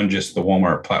on just the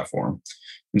Walmart platform.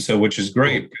 And so, which is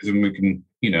great because then we can,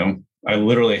 I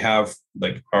literally have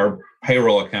like our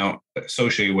payroll account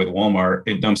associated with Walmart.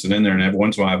 It dumps it in there, and every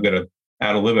once in a while I've got to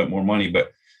add a little bit more money.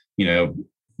 But,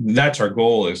 that's our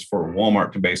goal, is for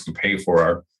Walmart to basically pay for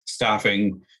our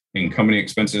staffing and company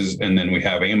expenses. And then we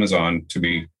have Amazon to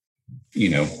be,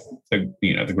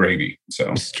 the gravy.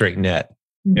 So straight net.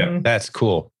 Yeah. That's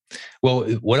cool. Well,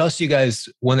 what else you guys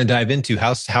want to dive into?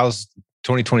 How's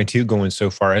 2022 going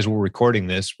so far? As we're recording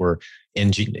this, we're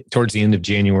towards the end of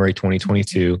January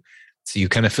 2022. So you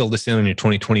kind of filled us in on your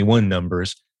 2021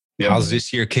 numbers. Yeah. How's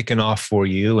this year kicking off for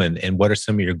you? And what are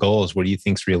some of your goals? What do you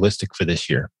think is realistic for this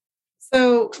year?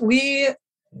 So we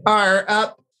are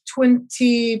up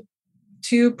 22%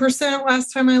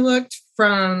 last time I looked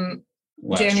from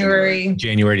January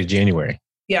to January.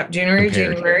 Yeah,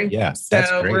 January. Yeah, so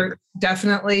that's great. We're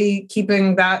definitely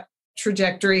keeping that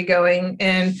trajectory going.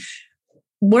 And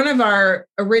one of our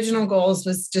original goals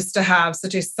was just to have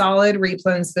such a solid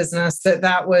replens business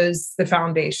that was the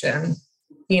foundation,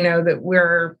 that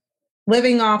we're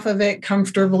living off of it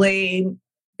comfortably,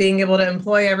 being able to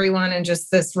employ everyone in just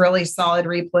this really solid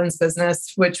replens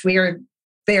business, which we are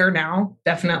there now,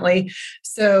 definitely.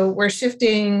 So we're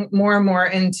shifting more and more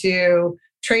into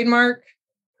trademark,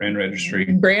 brand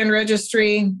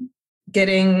registry,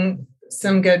 getting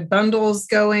some good bundles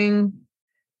going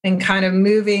and kind of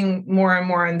moving more and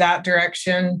more in that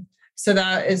direction. So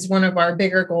that is one of our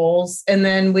bigger goals. And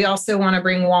then we also want to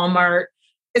bring Walmart.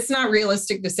 It's not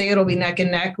realistic to say it'll be neck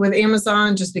and neck with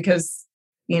Amazon just because,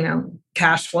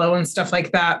 cash flow and stuff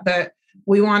like that. But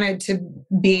we want it to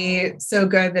be so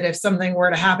good that if something were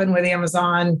to happen with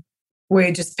Amazon,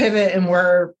 we just pivot and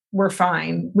we're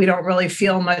fine. We don't really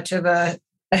feel much of a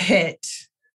hit.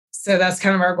 So that's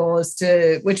kind of our goal,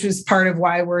 which was part of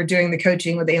why we're doing the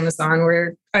coaching with Amazon.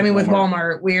 With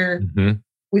Walmart,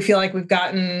 we feel like we've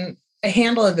gotten a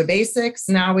handle of the basics.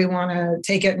 Now we want to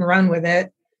take it and run with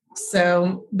it.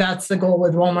 So that's the goal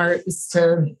with Walmart, is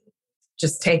to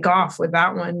just take off with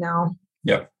that one now.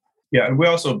 Yeah. Yeah. And we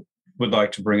also would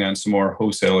like to bring on some more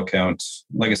wholesale accounts.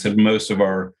 Like I said, most of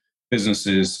our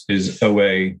businesses is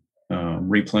OA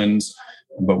replens,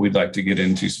 but we'd like to get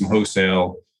into some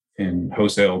wholesale and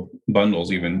wholesale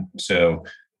bundles even. So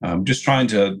just trying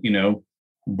to,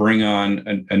 bring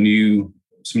on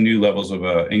some new levels of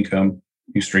income,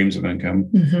 new streams of income.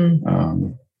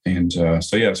 Mm-hmm.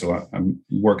 So I'm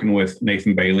working with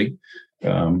Nathan Bailey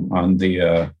on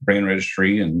the brand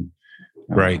registry and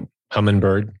right.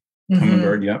 Humminbird.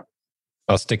 Humminbird. Yeah.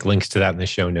 I'll stick links to that in the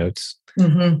show notes.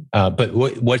 Mm-hmm. But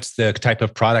what's the type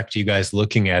of product you guys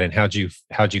looking at, and how'd you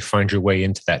find your way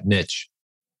into that niche?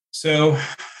 So,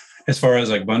 as far as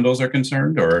like bundles are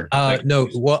concerned, or no,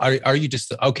 well, are you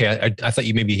just okay? I thought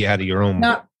you maybe had your own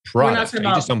product. Are you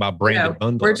just talking about branded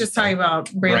bundles? We're just talking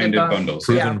about branded bundles.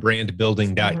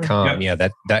 Provenbrandbuilding.com. Yeah,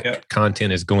 that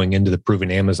content is going into the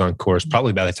Proven Amazon course.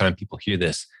 Probably by the time people hear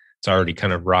this, it's already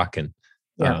kind of rocking.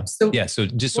 Yeah. So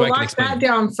just so I can explain that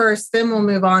down first, then we'll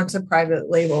move on to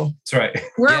private label. That's right.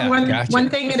 We're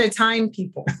one thing at a time,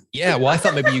 people. Yeah. Well, I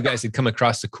thought maybe you guys had come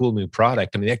across a cool new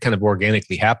product. I mean, that kind of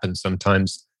organically happens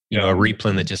sometimes. A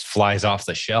replen that just flies off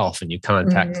the shelf, and you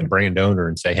contact the brand owner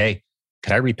and say, "Hey,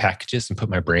 could I repackage this and put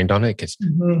my brand on it? Because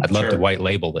I'd love to white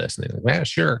label this." And they're like, "Yeah,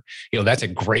 sure." That's a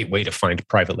great way to find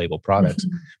private label products.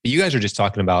 But you guys are just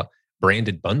talking about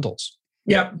branded bundles.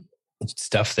 Yep.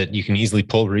 Stuff that you can easily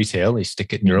pull retail. You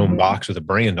stick it in your own box with a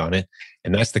brand on it.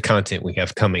 And that's the content we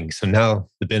have coming. So now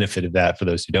the benefit of that, for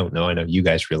those who don't know, I know you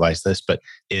guys realize this, but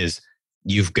is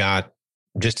you've got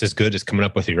just as good as coming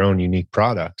up with your own unique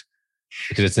product,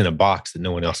 because it's in a box that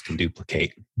no one else can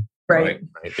duplicate. Right.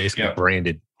 Basically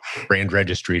brand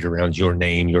registered around your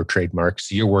name, your trademarks.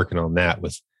 So you're working on that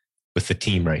with the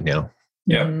team right now.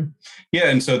 Yeah. Mm-hmm. Yeah.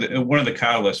 And so one of the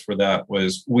catalysts for that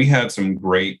was we had some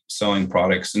great selling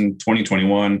products in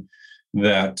 2021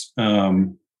 that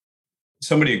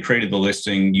somebody had created the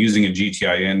listing using a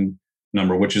GTIN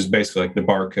number, which is basically like the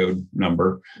barcode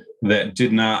number, that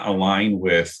did not align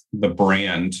with the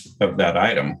brand of that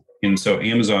item. And so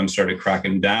Amazon started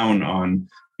cracking down on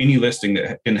any listing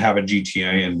that didn't have a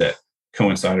GTIN that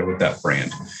coincided with that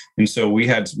brand. And so we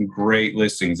had some great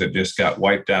listings that just got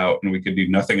wiped out, and we could do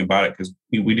nothing about it because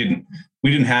we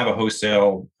didn't have a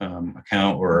wholesale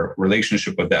account or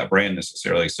relationship with that brand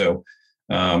necessarily. So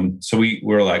we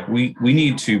were like, we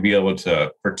need to be able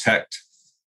to protect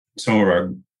some of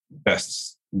our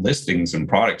best listings and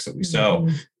products that we sell.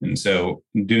 Mm-hmm. And so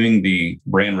doing the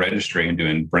brand registry and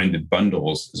doing branded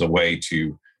bundles is a way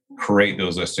to create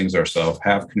those listings ourselves,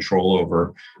 have control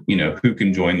over, who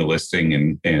can join the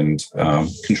listing and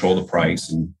control the price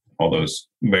and all those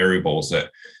variables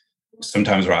that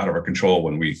sometimes are out of our control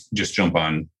when we just jump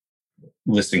on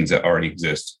listings that already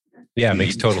exist. Yeah, it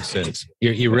makes total sense.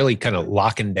 You're really kind of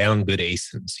locking down good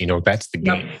ASINs. That's the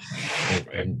game. Yep.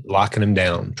 And locking them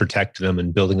down, protecting them,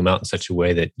 and building them out in such a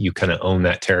way that you kind of own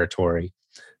that territory.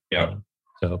 Yeah.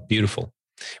 So beautiful.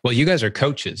 Well, you guys are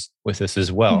coaches with this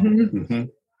as well. Mm-hmm. Mm-hmm.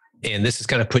 And this is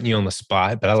kind of putting you on the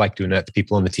spot, but I like doing that to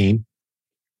people on the team.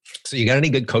 So you got any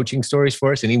good coaching stories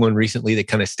for us? Anyone recently that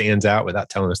kind of stands out without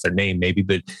telling us their name maybe,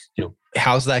 but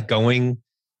how's that going?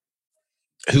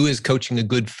 Who is coaching a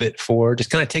good fit for?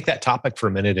 Just kind of take that topic for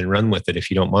a minute and run with it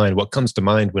if you don't mind. What comes to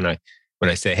mind when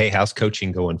I say, hey, how's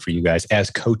coaching going for you guys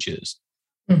as coaches?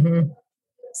 Mm-hmm.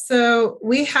 So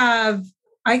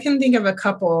I can think of a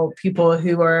couple people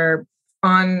who are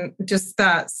on just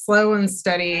that slow and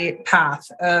steady path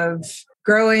of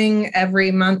growing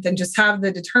every month and just have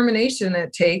the determination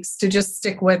it takes to just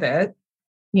stick with it,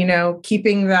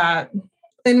 keeping that.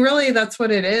 And really that's what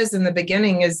it is in the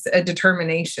beginning, is a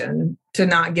determination to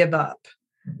not give up,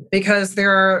 because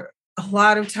there are a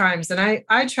lot of times, and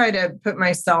I try to put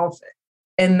myself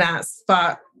in that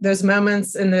spot, those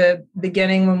moments in the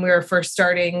beginning when we were first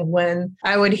starting, when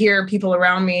I would hear people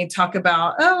around me talk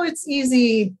about, oh, it's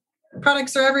easy,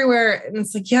 products are everywhere. And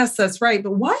it's like, yes, that's right.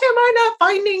 But why am I not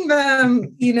finding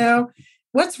them?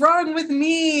 What's wrong with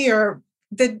me? Or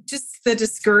the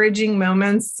discouraging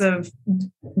moments of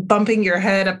bumping your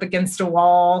head up against a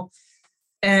wall,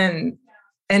 and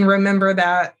remember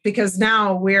that, because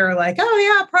now we're like,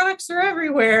 oh yeah, products are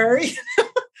everywhere.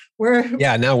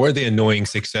 Now we're the annoying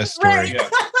success story.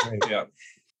 Right. Yeah.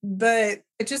 But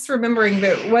just remembering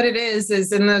that what it is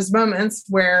in those moments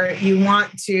where you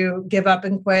want to give up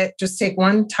and quit, just take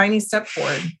one tiny step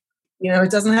forward.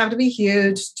 It doesn't have to be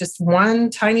huge, just one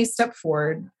tiny step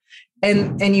forward.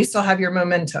 And you still have your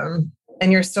momentum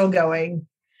and you're still going.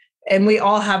 And we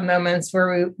all have moments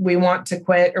where we want to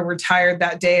quit, or we're tired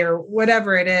that day, or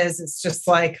whatever it is. It's just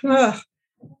like, ugh.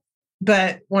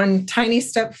 But one tiny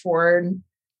step forward.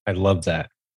 I love that.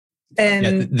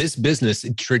 And this business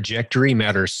trajectory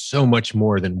matters so much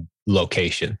more than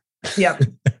location. Yep.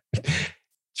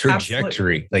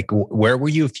 Trajectory. Absolutely. Like, where were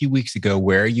you a few weeks ago?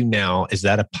 Where are you now? Is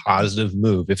that a positive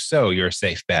move? If so, you're a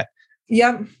safe bet.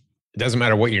 Yep. It doesn't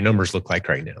matter what your numbers look like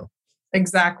right now.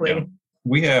 Exactly. Yeah.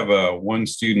 We have one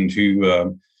student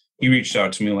who he reached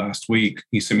out to me last week.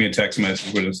 He sent me a text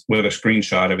message with a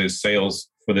screenshot of his sales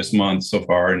for this month so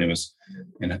far, and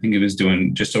I think he was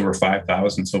doing just over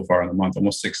 5,000 so far in the month,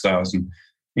 almost 6,000,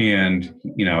 and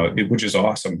which is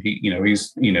awesome.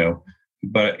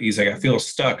 But he's like, I feel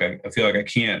stuck. I feel like I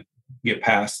can't get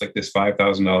past like this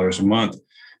 $5,000 a month.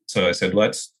 So I said,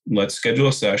 let's schedule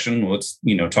a session. Let's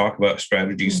talk about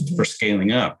strategies for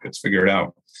scaling up. Let's figure it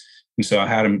out. And so I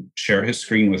had him share his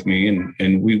screen with me,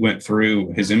 and we went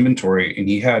through his inventory, and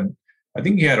I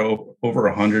think he had over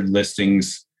 100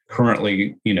 listings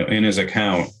currently, in his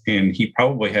account, and he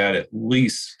probably had at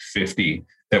least 50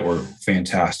 that were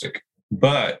fantastic,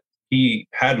 but he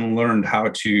hadn't learned how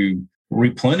to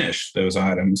replenish those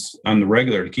items on the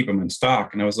regular to keep them in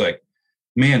stock. And I was like,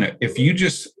 man, if you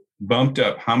just bumped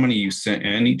up how many you sent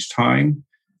in each time,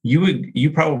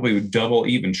 you probably would double,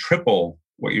 even triple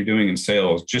what you're doing in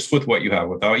sales just with what you have,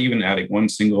 without even adding one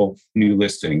single new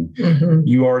listing. Mm-hmm.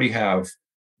 You already have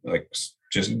like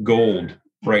just gold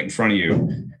right in front of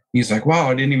you. He's like,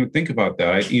 wow, I didn't even think about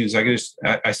that. He was like,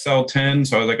 I sell 10.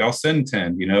 So I was like, I'll send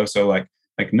 10, So like,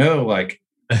 no, like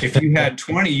if you had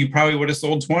 20, you probably would have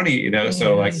sold 20, Yes.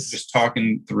 So like just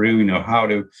talking through, how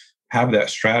to have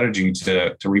that strategy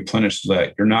to replenish so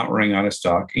that you're not running out of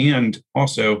stock. And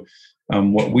also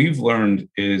what we've learned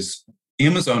is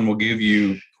Amazon will give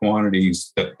you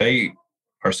quantities that they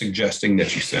are suggesting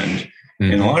that you send.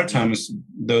 Mm-hmm. And a lot of times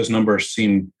those numbers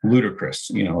seem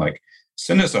ludicrous, like,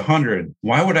 send us 100.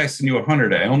 Why would I send you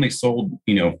 100? I only sold,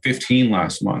 15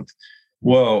 last month.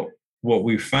 Well, what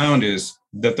we found is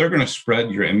that they're going to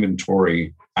spread your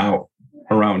inventory out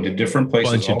around to different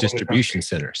places. A bunch of distribution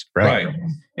centers, right? Right.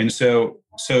 And so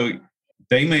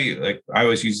they may, like, I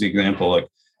always use the example, like,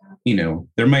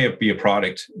 there may be a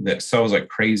product that sells like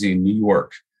crazy in New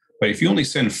York, But if you only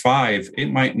send 5,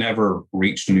 it might never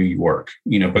reach New York,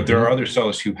 but there are other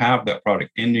sellers who have that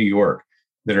product in New York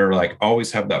that are like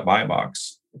always have that buy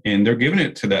box, and they're giving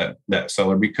it to that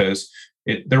seller because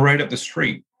they're right up the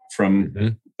street from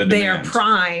the demand. They are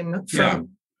prime.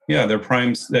 Yeah, they're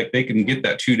primes. Like they can get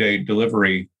that 2-day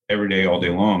delivery every day, all day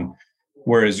long.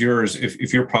 Whereas yours,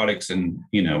 if your product's in,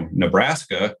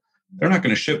 Nebraska, they're not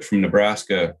going to ship from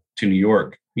Nebraska to New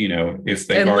York, if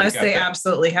they unless they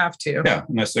absolutely have to. Yeah,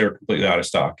 unless they're completely out of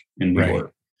stock in New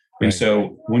York. And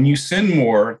so when you send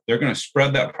more, they're going to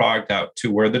spread that product out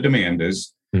to where the demand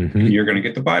is. And you're going to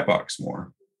get the buy box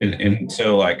more. And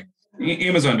so like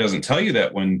Amazon doesn't tell you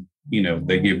that when,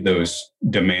 they give those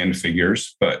demand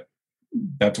figures, but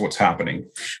that's what's happening.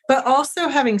 But also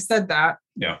having said that.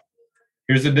 Yeah.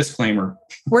 Here's a disclaimer.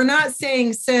 We're not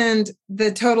saying send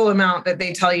the total amount that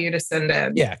they tell you to send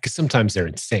in. Yeah, because sometimes they're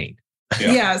insane.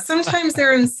 Yeah, sometimes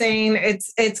they're insane.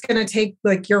 It's going to take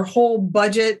like your whole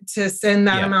budget to send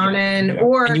that amount in.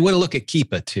 Or and you want to look at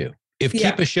Keepa too. If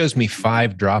Keepa shows me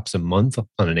 5 drops a month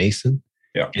on an ASIN,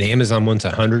 and Amazon wants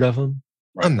 100 of them,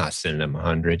 I'm not sending them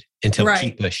 100 until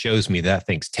Keepa shows me that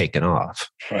thing's taken off.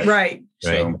 Right.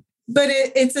 So, but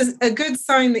it's a good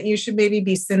sign that you should maybe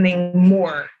be sending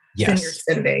more than you're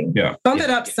sending. Yeah. Bump it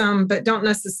up some, but don't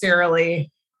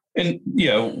necessarily. And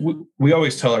we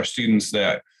always tell our students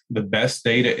that the best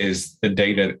data is the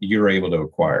data you're able to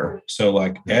acquire. So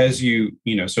like as you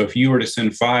so if you were to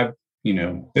send 5,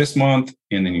 this month,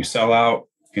 and then you sell out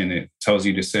and it tells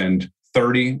you to send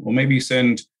 30, well, maybe you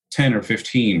send 10 or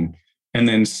 15 and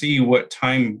then see what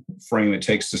time frame it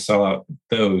takes to sell out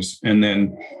those and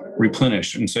then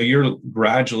replenish. And so you're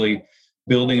gradually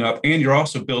building up, and you're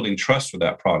also building trust with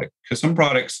that product, because some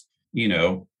products,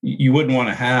 you wouldn't want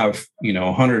to have,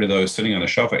 100 of those sitting on the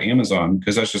shelf at Amazon,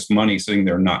 because that's just money sitting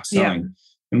there not selling. Yeah.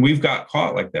 And we've got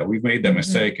caught like that. We've made that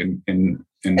mistake. And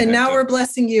now we're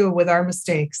blessing you with our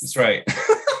mistakes. That's right.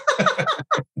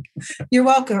 You're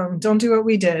welcome. Don't do what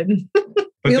we did.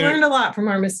 We learned a lot from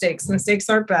our mistakes. Mistakes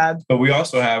aren't bad. But we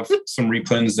also have some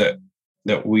replens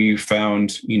that we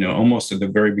found, almost at the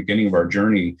very beginning of our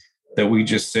journey, that we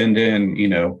just send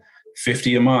in,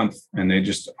 50 a month, and they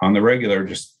just on the regular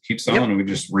just keep selling. And we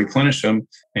just replenish them,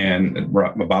 and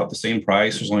about the same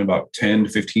price. There's only about 10 to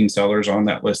 15 sellers on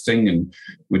that listing, and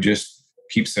we just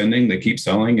keep sending. They keep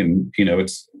selling, and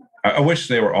I wish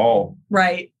they were all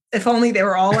right. If only they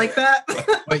were all like that.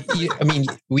 But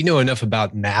we know enough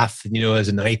about math. As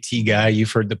an IT guy,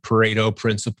 you've heard the Pareto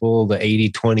principle, the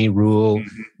 80-20 rule.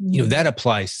 Mm-hmm. That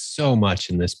applies so much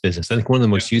in this business. I think one of the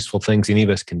most useful things any of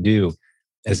us can do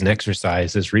as an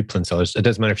exercise as replen sellers, it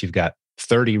doesn't matter if you've got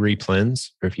 30 replens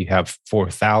or if you have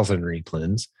 4,000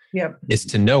 replens, is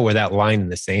to know where that line in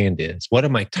the sand is. What are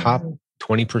my top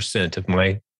 20% of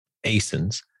my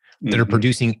ASINs that are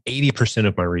producing 80%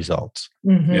 of my results?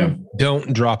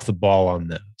 Don't drop the ball on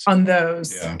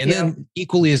those. Yeah. And then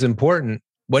equally as important,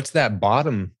 what's that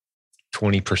bottom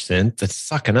 20% that's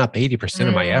sucking up 80%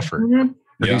 of my effort,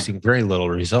 producing very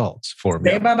little results for me?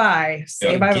 Say bye-bye.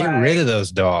 Get rid of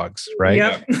those dogs, right?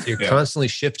 Yep. So you're constantly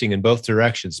shifting in both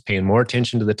directions, paying more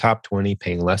attention to the top 20,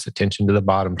 paying less attention to the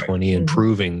bottom 20,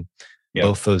 improving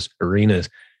both those arenas.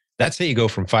 That's how you go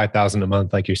from 5,000 a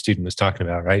month, like your student was talking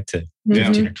about, right, to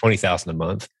 15 or 20,000 a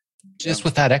month. Just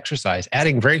with that exercise,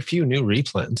 adding very few new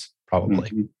replens,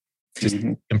 probably. Just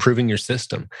improving your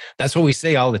system. That's what we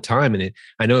say all the time. And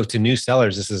I know to new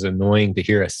sellers, this is annoying to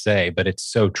hear us say, but it's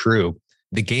so true.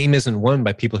 The game isn't won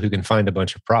by people who can find a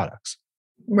bunch of products.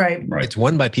 Right. It's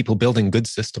won by people building good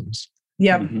systems.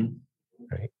 Yep.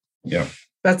 Right. Yeah.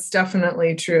 That's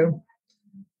definitely true.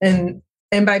 And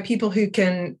by people who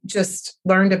can just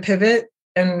learn to pivot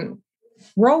and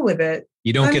roll with it.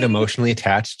 You don't get emotionally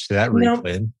attached to that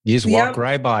replen. You just walk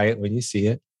right by it when you see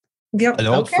it. Yep. An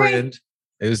old friend.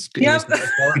 It was nice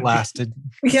while it lasted.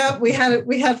 We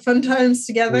had fun times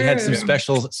together. We had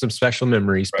some special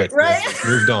memories, but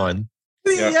moved on.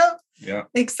 Yeah.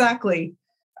 Exactly.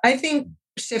 I think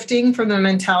shifting from the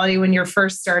mentality when you're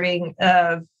first starting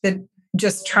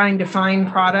just trying to find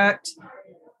product,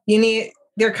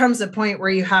 there comes a point where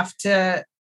you have to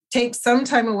take some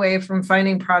time away from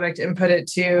finding product and put it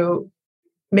to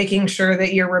making sure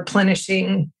that you're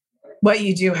replenishing what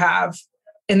you do have.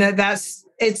 And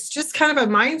it's just kind of a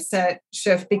mindset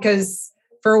shift, because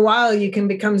for a while you can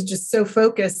become just so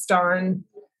focused on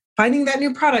finding that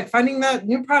new product, that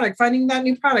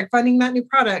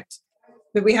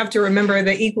we have to remember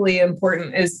that equally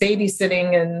important is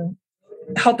babysitting and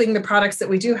helping the products that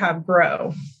we do have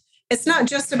grow. It's not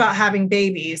just about having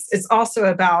babies. It's also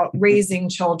about raising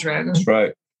children. That's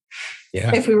right.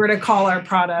 Yeah. if we were to call our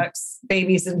products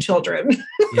babies and children.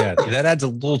 Yeah, that adds a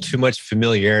little too much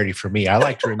familiarity for me. I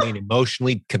like to remain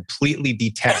emotionally completely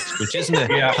detached, which isn't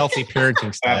a healthy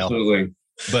parenting style. Absolutely.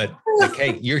 But like,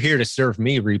 hey, you're here to serve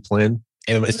me, Replen.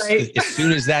 And as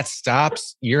soon as that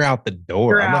stops, you're out the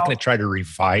door. I'm not going to try to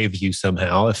revive you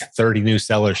somehow. If 30 new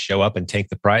sellers show up and take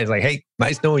the prize, like, hey,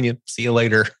 nice knowing you. See you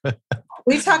later.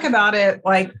 We talk about it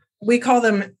like we call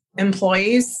them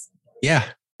employees. Yeah.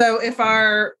 So if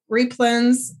our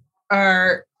Replens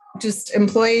are just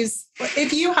employees,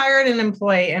 if you hired an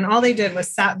employee and all they did was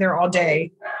sat there all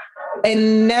day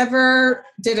and never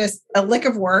did a lick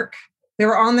of work, they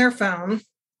were on their phone,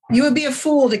 you would be a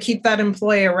fool to keep that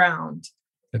employee around.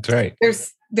 That's right.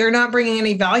 They're not bringing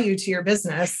any value to your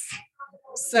business.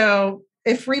 So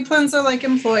if Replens are like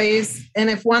employees, and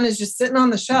if one is just sitting on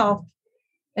the shelf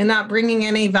and not bringing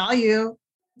any value,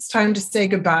 it's time to say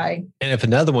goodbye. And if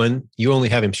another one, you only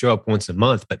have him show up once a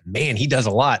month, but man, he does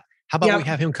a lot. How about we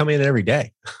have him come in every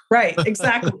day? Right.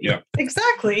 Exactly.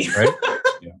 Exactly. Right.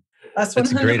 Yeah. That's a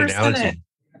great analogy.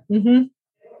 Mm-hmm.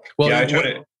 Well, I try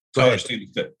to tell our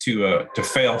students to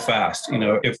fail fast.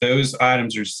 If those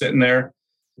items are sitting there,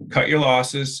 cut your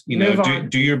losses.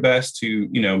 Do your best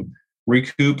to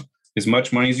recoup as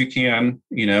much money as you can.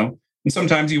 And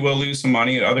sometimes you will lose some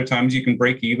money. Other times you can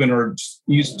break even or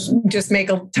just make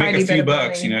a tiny few bit of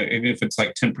bucks. money. Even if it's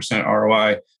like 10%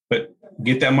 ROI, but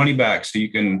get that money back so you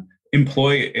can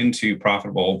employ it into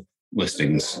profitable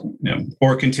listings,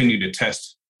 or continue to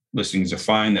test listings to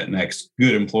find that next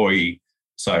good employee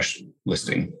 /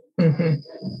 listing. Mm-hmm.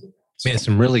 Man,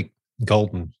 some really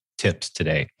golden tips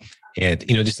today. And,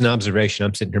 just an observation,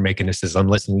 I'm sitting here making this as I'm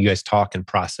listening to you guys talk and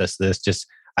process this.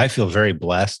 I feel very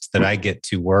blessed that I get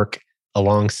to work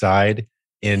alongside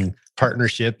in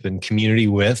partnership and community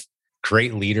with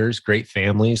great leaders, great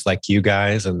families like you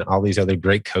guys and all these other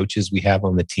great coaches we have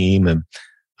on the team. And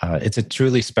it's a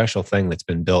truly special thing that's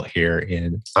been built here.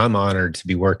 And I'm honored to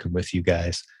be working with you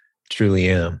guys. Truly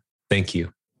am. Thank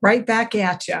you. Right back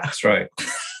at you. That's right.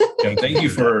 Thank you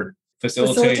for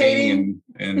facilitating.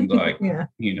 and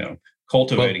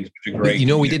cultivating such a great.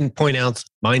 We didn't point out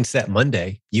Mindset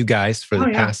Monday. You guys for the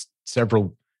past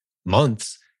several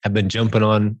months have been jumping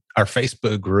on our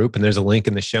Facebook group, and there's a link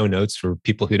in the show notes for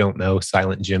people who don't know,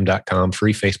 silentjim.com,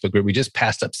 free Facebook group. We just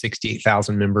passed up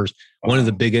 68,000 members, one of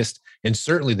the biggest and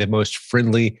certainly the most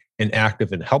friendly and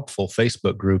active and helpful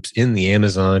Facebook groups in the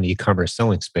Amazon e-commerce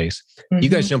selling space. Mm-hmm. You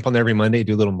guys jump on there every Monday,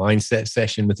 do a little mindset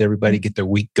session with everybody, get their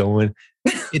week going.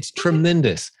 It's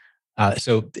tremendous.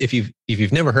 So if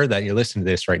you've never heard that, and you're listening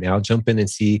to this right now, jump in and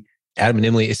see Adam and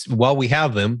Emily. While we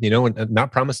have them, and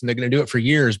not promising they're going to do it for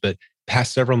years, but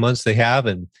past several months they have.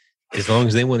 And as long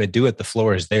as they want to do it, the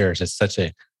floor is theirs. It's such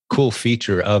a cool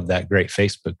feature of that great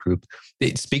Facebook group.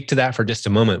 Speak to that for just a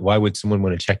moment. Why would someone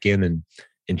want to check in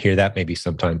and hear that maybe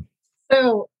sometime?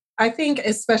 So I think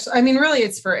especially, really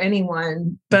it's for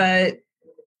anyone, but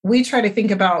we try to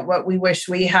think about what we wish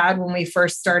we had when we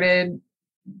first started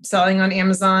selling on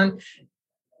Amazon.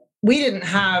 We didn't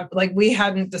have, we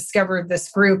hadn't discovered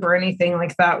this group or anything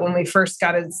like that when we first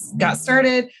got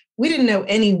started. We didn't know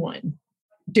anyone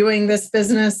doing this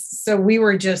business. So we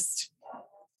were just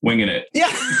winging it.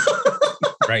 Yeah.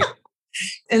 Right.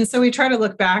 And so we try to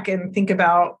look back and think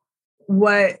about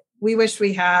what we wish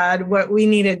we had, what we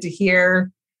needed to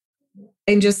hear,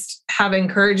 and just have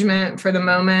encouragement for the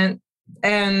moment.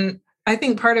 And I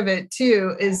think part of it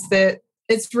too is that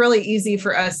it's really easy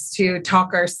for us to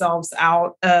talk ourselves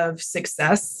out of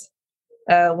success,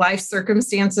 life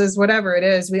circumstances, whatever it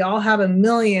is. We all have a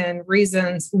million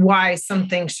reasons why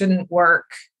something shouldn't work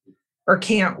or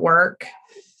can't work.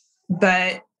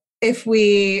 But if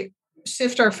we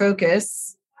shift our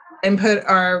focus and put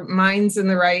our minds in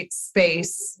the right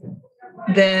space,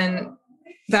 then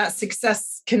that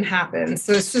success can happen.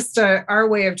 So it's just our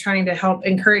way of trying to help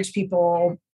encourage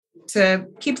people to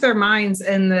keep their minds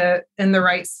in the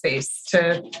right space,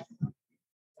 to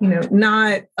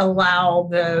not allow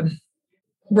the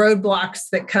roadblocks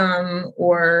that come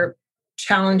or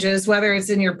challenges, whether it's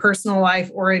in your personal life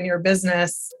or in your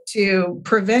business, to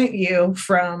prevent you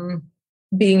from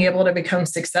being able to become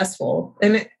successful.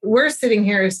 And we're sitting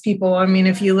here as people.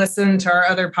 If you listen to our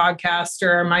other podcast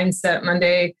or our Mindset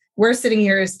Monday, we're sitting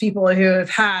here as people who have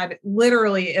had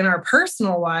literally in our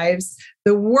personal lives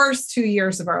the worst 2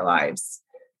 years of our lives,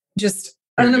 just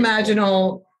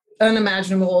unimaginable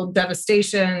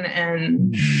devastation,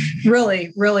 and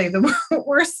really, really the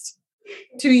worst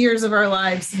 2 years of our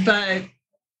lives. But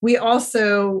we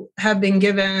also have been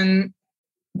given,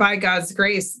 by God's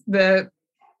grace,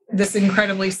 this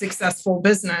incredibly successful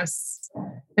business.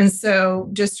 And so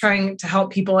just trying to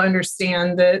help people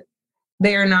understand that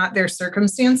they are not their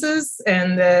circumstances,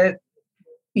 and that,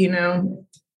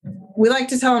 we like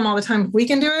to tell them all the time, if we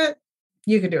can do it,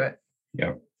 you can do it.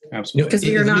 Yeah, absolutely. Because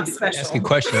we are not special. Ask a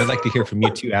question. I'd like to hear from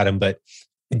you too, Adam, but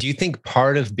do you think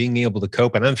part of being able to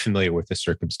cope, and I'm familiar with the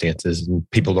circumstances, and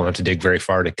people don't have to dig very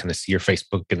far to kind of see your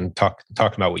Facebook and talk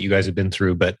about what you guys have been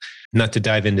through, but not to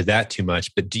dive into that too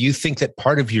much. But do you think that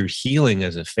part of your healing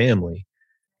as a family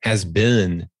has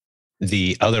been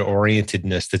the other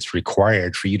orientedness that's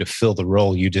required for you to fill the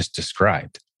role you just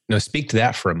described? Now, speak to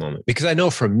that for a moment, because I know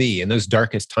for me, in those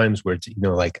darkest times where it's,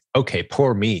 like, okay,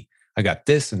 poor me, I got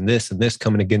this and this and this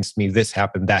coming against me, this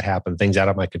happened, that happened, things out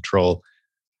of my control.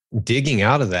 Digging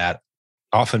out of that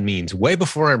often means way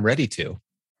before I'm ready to,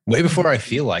 way before I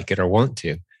feel like it or want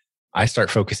to, I start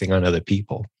focusing on other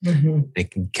people. Mm-hmm.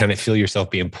 And can kind of feel yourself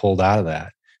being pulled out of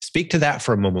that. Speak to that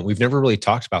for a moment. We've never really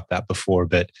talked about that before,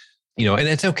 but and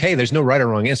it's okay. There's no right or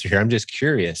wrong answer here. I'm just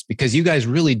curious because you guys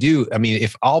really do. I mean,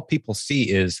 if all people see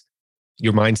is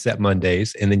your mindset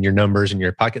Mondays and then your numbers in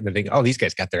your pocket, and they think, oh, these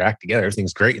guys got their act together,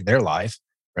 everything's great in their life,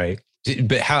 right?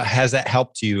 But how has that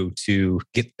helped you to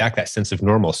get back that sense of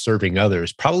normal, serving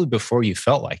others, probably before you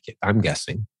felt like it, I'm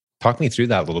guessing? Talk me through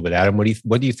that a little bit, Adam.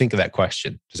 What do you think of that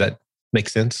question? Does that make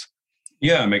sense?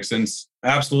 Yeah, it makes sense.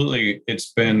 Absolutely.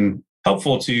 It's been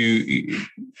helpful to,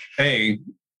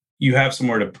 you have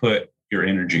somewhere to put your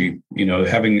energy,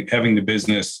 having the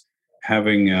business,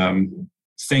 having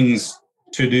things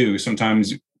to do.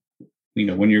 Sometimes,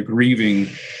 when you're grieving,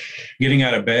 getting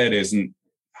out of bed isn't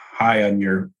high on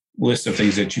your list of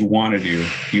things that you want to do.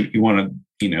 You want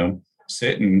to,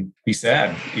 sit and be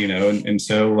sad, and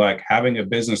so like having a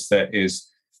business that is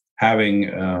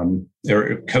having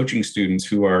there are coaching students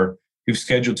who've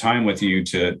scheduled time with you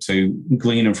to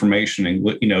glean information and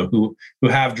who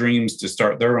have dreams to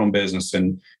start their own business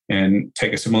and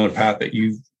take a similar path that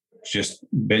you've just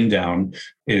been down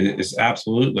is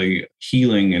absolutely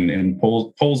healing and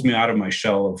pulls me out of my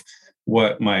shell of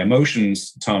what my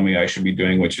emotions tell me I should be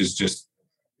doing, which is just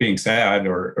being sad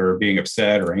or being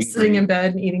upset or angry. Sitting in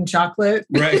bed and eating chocolate.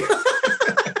 Right.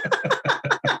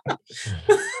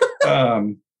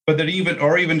 But that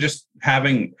even just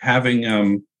having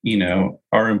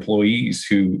our employees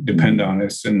who depend on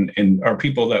us and are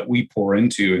people that we pour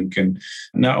into and can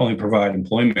not only provide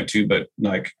employment to, but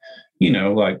like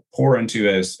pour into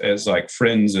as like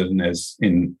friends and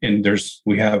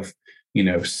we have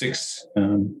 6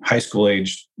 high school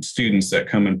age students that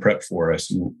come and prep for us,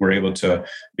 and we're able to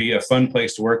be a fun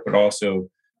place to work, but also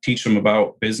teach them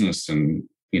about business and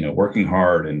working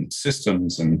hard and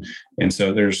systems and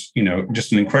so there's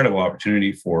just an incredible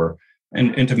opportunity for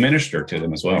and to minister to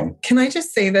them as well. Can I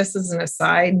just say this as an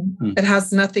aside? It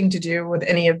has nothing to do with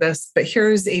any of this, but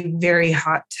here's a very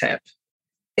hot tip.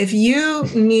 If you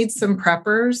need some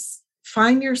preppers,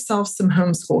 find yourself some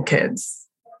homeschool kids,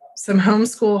 some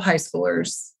homeschool high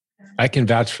schoolers. I can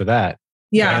vouch for that.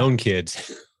 Yeah. My own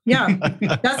kids. Yeah.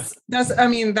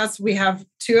 We have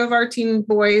 2 of our teen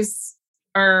boys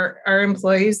are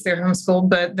employees. They're homeschooled,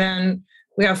 but then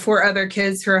we have 4 other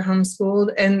kids who are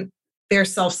homeschooled and they're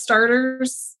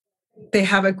self-starters. They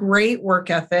have a great work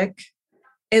ethic.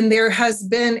 And there has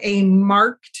been a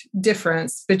marked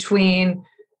difference between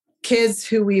kids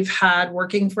who we've had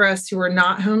working for us who are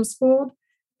not homeschooled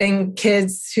and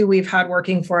kids who we've had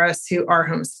working for us who are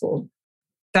homeschooled.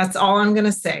 That's all I'm going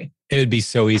to say. It would be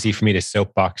so easy for me to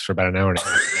soapbox for about an hour and a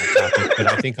half on that topic, but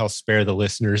I think I'll spare the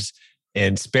listeners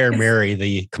and spare Mary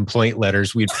the complaint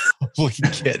letters we'd probably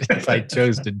get if I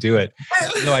chose to do it.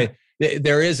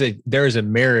 There is a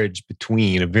marriage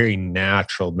between, a very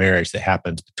natural marriage that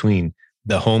happens between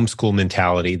the homeschool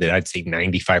mentality that I'd say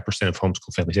 95% of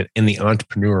homeschool families have, and the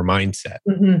entrepreneur mindset.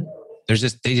 Mm-hmm.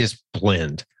 They just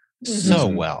blend so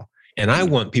well. And I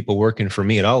want people working for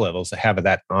me at all levels to have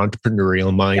that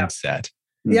entrepreneurial mindset.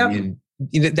 Yeah.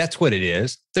 That's what it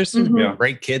is. There's some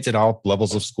great kids at all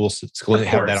levels of school that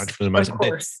have that entrepreneurial mindset.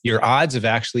 But your odds of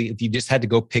actually, if you just had to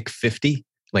go pick 50,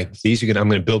 like I'm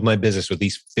going to build my business with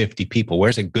these 50 people.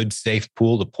 Where's a good, safe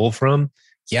pool to pull from?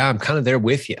 Yeah, I'm kind of there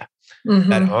with you. Mm-hmm.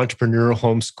 That entrepreneurial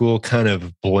homeschool kind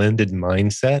of blended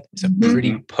mindset is a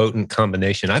pretty potent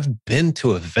combination. I've been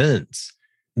to events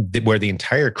where the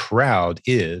entire crowd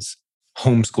is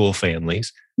homeschool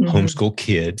families, homeschool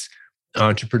kids,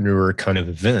 entrepreneur kind of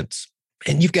events.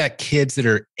 And you've got kids that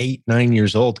are 8, 9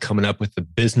 years old coming up with the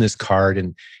business card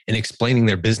and explaining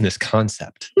their business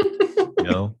concept,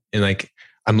 and like,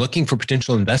 I'm looking for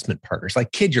potential investment partners.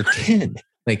 Like, kid, you're 10.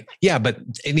 Like, yeah, but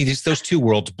I mean, just those two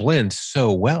worlds blend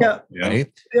so well, right?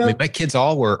 Yeah. I mean, my kids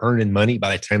all were earning money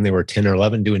by the time they were 10 or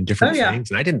 11 doing different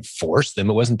things. And I didn't force them.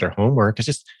 It wasn't their homework. It's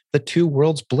just the two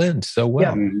worlds blend so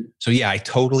well. Mm-hmm. So yeah, I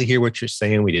totally hear what you're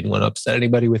saying. We didn't want to upset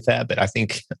anybody with that, but I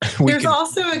think there's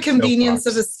also a convenience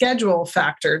of a schedule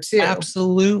factor too.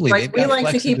 Absolutely. Like we like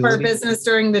to keep our business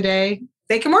during the day.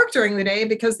 They can work during the day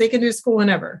because they can do school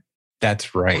whenever.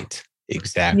 That's right.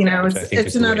 Exactly. You know,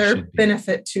 it's another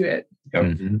benefit to it. Yep.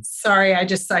 Mm-hmm. Sorry, I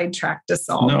just sidetracked us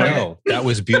all. No, that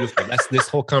was beautiful. That's this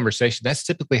whole conversation. That's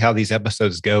typically how these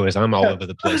episodes go, is I'm all over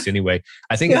the place anyway.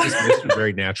 I think it just makes a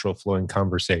very natural flowing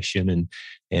conversation.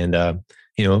 And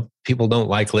you know, people don't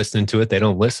like listening to it. They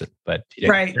don't listen, but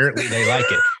apparently they like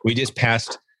it. We just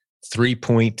passed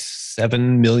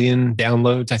 3.7 million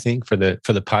downloads, I think, for the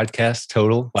podcast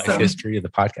total life history of the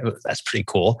podcast. That's pretty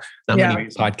cool. Not many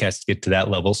podcasts get to that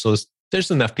level. So there's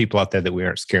enough people out there that we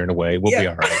aren't scaring away. We'll be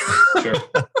all right.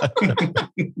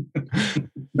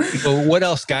 So what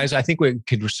else, guys? I think we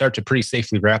could start to pretty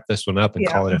safely wrap this one up and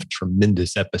call it a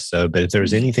tremendous episode. But if there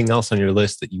was anything else on your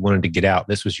list that you wanted to get out,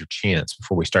 this was your chance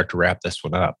before we start to wrap this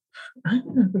one up. I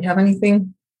don't know if we have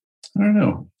anything. I don't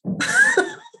know.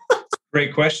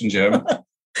 Great question, Jim.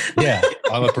 Yeah,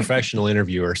 I'm a professional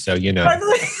interviewer, so you know.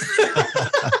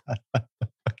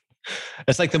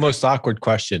 It's like the most awkward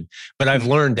question, but I've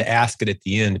learned to ask it at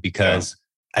the end because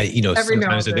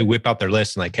sometimes they whip out their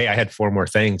list and like, hey, I had 4 more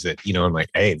things that, you know, I'm like,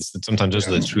 hey, sometimes those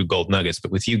are the true gold nuggets. But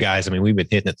with you guys, I mean, we've been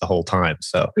hitting it the whole time.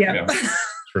 So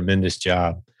tremendous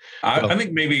job. I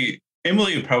think maybe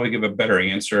Emily would probably give a better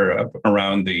answer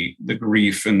around the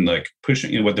grief and like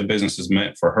pushing, you know, what the business has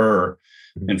meant for her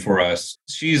and for us.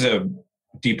 She's a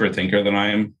deeper thinker than I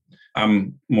am.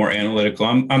 I'm more analytical.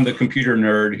 I'm the computer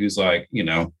nerd who's like, you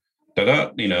know,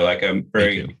 like I'm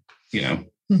very, you know,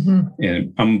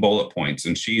 and I'm bullet points,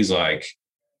 and she's like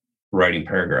writing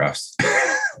paragraphs.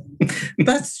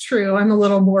 That's true. I'm a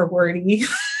little more wordy.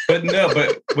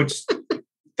 but which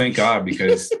thank God,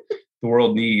 because the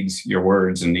world needs your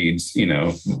words and needs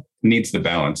the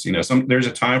balance. You know, there's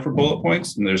a time for bullet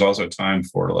points, and there's also a time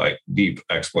for like deep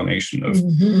explanation of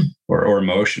or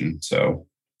emotion. So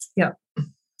yeah,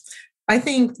 I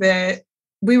think that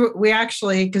we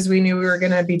actually, because we knew we were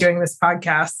going to be doing this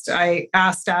podcast, I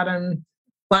asked Adam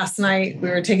last night. We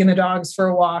were taking the dogs for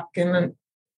a walk, and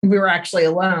we were actually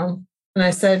alone. And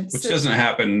I said, which doesn't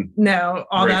happen that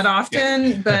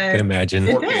often, but I can imagine.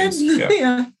 It did.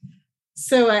 Yeah.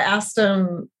 So I asked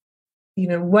him, you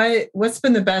know, what's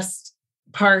been the best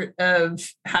part of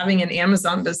having an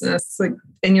Amazon business? Like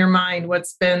in your mind,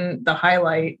 what's been the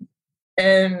highlight?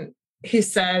 And he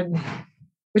said,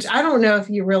 which I don't know if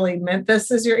you really meant this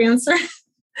as your answer,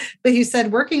 but he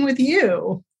said, working with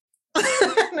you.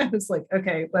 And I was like,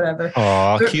 okay, whatever.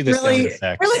 Oh, cue the sound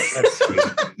effects.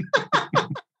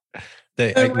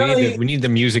 That's sweet. We need the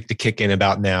music to kick in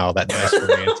about now. That nice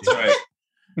romantic. Right.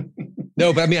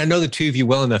 No, but I mean, I know the two of you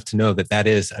well enough to know that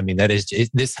is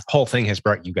this whole thing has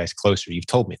brought you guys closer. You've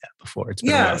told me that before. It's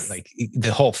been around, like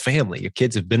the whole family, your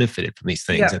kids have benefited from these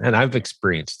things. And I've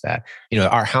experienced that. You know,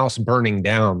 our house burning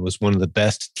down was one of the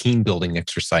best team building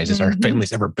exercises our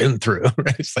family's ever been through.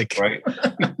 Right? It's like,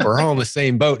 we're all in the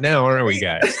same boat now, aren't we,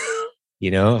 guys? You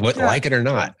know, like it or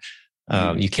not.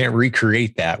 You can't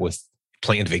recreate that with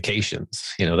planned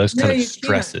vacations, you know, those kind of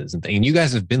stresses and things. And you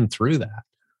guys have been through that.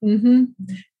 And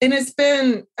it's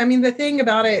been, I mean, the thing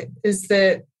about it is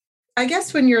that I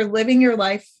guess when you're living your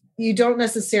life, you don't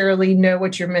necessarily know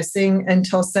what you're missing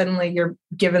until suddenly you're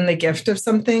given the gift of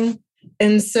something.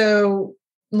 And so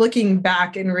looking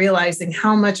back and realizing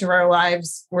how much of our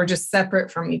lives were just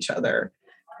separate from each other.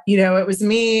 You know, it was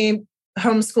me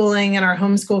homeschooling in our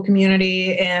homeschool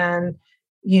community and,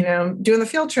 you know, doing the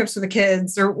field trips with the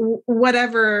kids or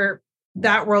whatever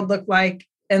that world looked like.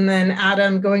 And then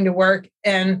Adam going to work,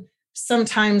 and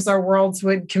sometimes our worlds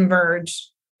would converge,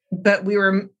 but we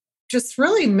were just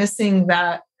really missing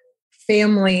that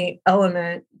family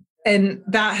element. And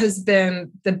that has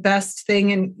been the best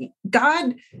thing. And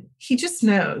God, he just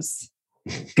knows.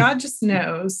 God just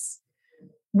knows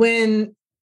when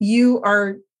you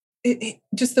are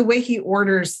just the way he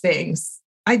orders things.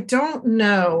 I don't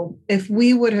know if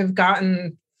we would have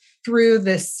gotten through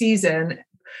this season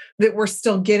that we're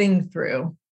still getting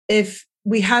through if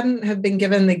we hadn't have been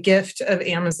given the gift of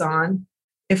Amazon,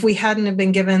 if we hadn't have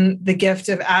been given the gift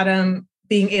of Adam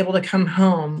being able to come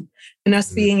home and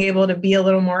us being able to be a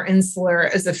little more insular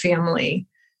as a family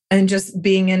and just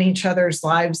being in each other's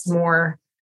lives more.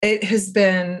 It has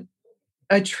been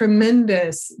a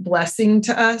tremendous blessing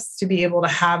to us to be able to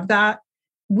have that.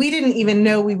 We didn't even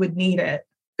know we would need it,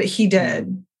 but he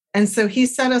did. And so he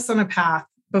set us on a path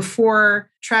before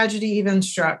tragedy even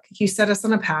struck, he set us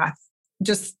on a path,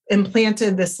 just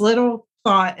implanted this little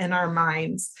thought in our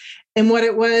minds. And what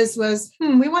it was,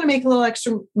 we want to make a little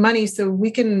extra money so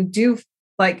we can do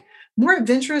like more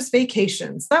adventurous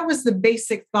vacations. That was the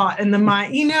basic thought in the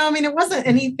mind. It wasn't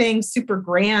anything super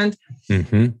grand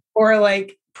or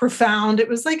like profound. It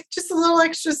was like just a little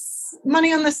extra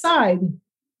money on the side.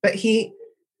 But he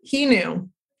knew,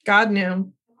 God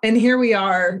knew. And here we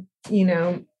are,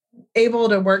 able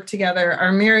to work together.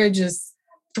 Our marriage is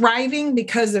thriving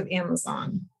because of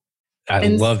Amazon. I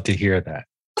love to hear that.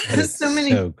 That is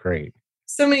so great.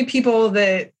 So many people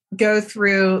that go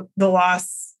through the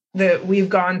loss that we've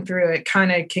gone through, it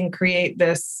kind of can create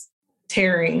this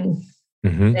tearing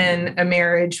in a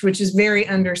marriage, which is very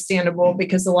understandable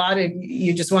because a lot of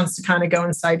you just wants to kind of go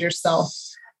inside yourself.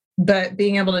 But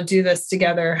being able to do this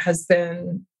together has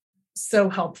been so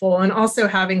helpful. And also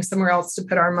having somewhere else to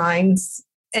put our minds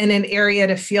in an area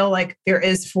to feel like there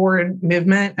is forward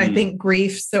movement. I think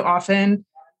grief so often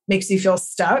makes you feel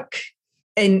stuck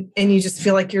and you just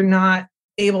feel like you're not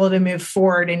able to move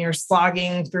forward and you're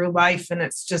slogging through life and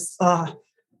it's just,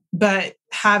 but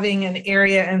having an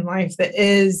area in life that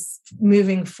is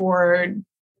moving forward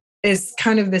is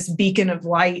kind of this beacon of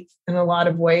light in a lot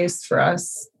of ways for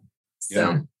us.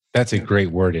 So that's a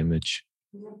great word image.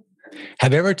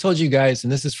 Have I ever told you guys,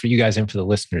 and this is for you guys and for the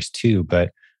listeners too,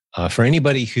 but for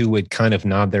anybody who would kind of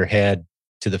nod their head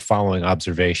to the following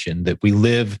observation, that we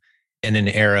live in an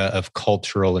era of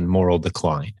cultural and moral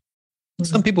decline.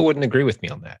 Some people wouldn't agree with me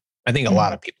on that. I think a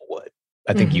lot of people would.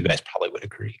 I think you guys probably would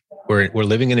agree. We're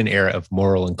living in an era of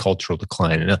moral and cultural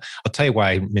decline. And I'll tell you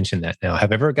why I mentioned that now.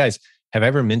 Have I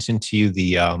ever mentioned to you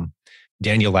the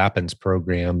Daniel Lapin's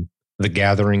program, The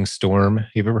Gathering Storm?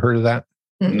 You've ever heard of that?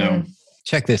 No.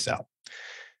 Check this out.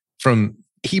 From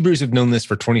Hebrews have known this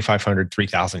for 2,500,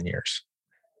 3,000 years,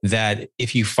 that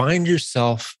if you find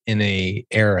yourself in an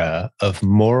era of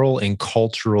moral and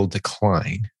cultural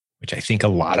decline, which I think a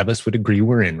lot of us would agree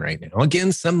we're in right now.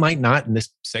 Again, some might not, and this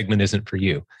segment isn't for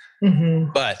you.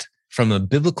 But from a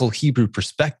biblical Hebrew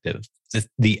perspective,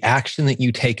 the action that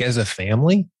you take as a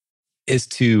family is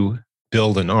to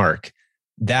build an ark.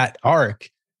 That ark,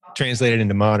 translated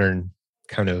into modern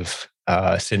kind of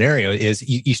scenario, is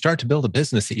you start to build a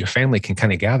business that your family can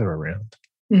kind of gather around.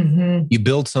 You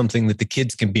build something that the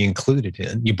kids can be included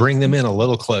in. You bring them in a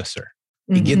little closer.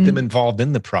 You get them involved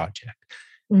in the project.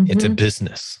 It's a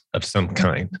business of some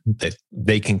kind that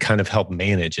they can kind of help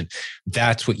manage. And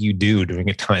that's what you do during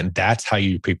a time. That's how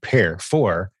you prepare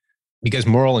for, because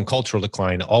moral and cultural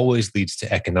decline always leads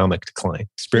to economic decline.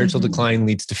 Spiritual decline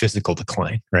leads to physical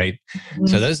decline, right?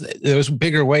 So those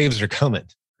bigger waves are coming,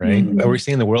 right? Are we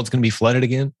saying the world's going to be flooded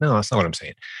again? No, that's not what I'm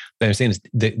saying. What I'm saying is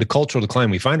the cultural decline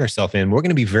we find ourselves in, we're going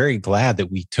to be very glad that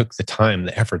we took the time,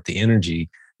 the effort, the energy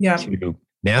to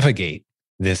navigate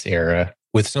this era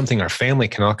with something our family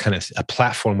can all kind of, a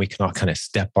platform we can all kind of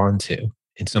step onto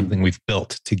and something we've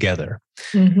built together.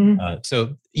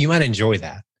 So you might enjoy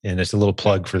that. And it's a little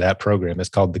plug for that program. It's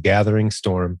called The Gathering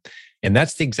Storm. And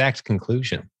that's the exact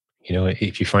conclusion.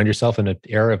 If you find yourself in an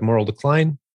era of moral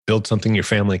decline, build something your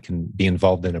family can be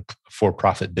involved in, a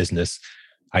for-profit business,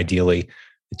 ideally,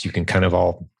 that you can kind of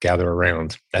all gather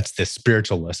around. That's the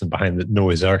spiritual lesson behind the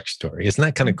Noah's Ark story. Isn't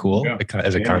that kind of cool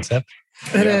as a concept?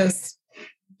 It is.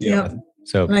 Yeah.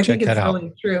 So and I check think that it's out.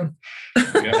 really true.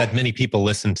 Had many people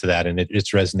listen to that, and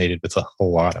it's resonated with a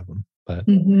whole lot of them. But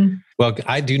well,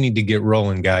 I do need to get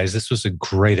rolling, guys. This was a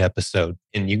great episode,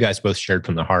 and you guys both shared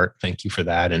from the heart. Thank you for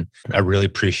that, and I really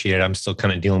appreciate it. I'm still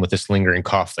kind of dealing with this lingering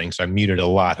cough thing, so I muted a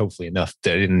lot. Hopefully, enough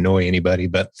that I didn't annoy anybody.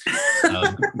 But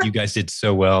you guys did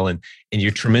so well, and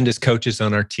you're tremendous coaches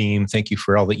on our team. Thank you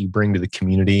for all that you bring to the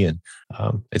community, and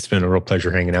it's been a real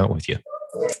pleasure hanging out with you.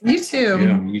 You too.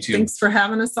 Yeah, you too. Thanks for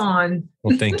having us on.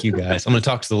 Well, thank you guys. I'm going to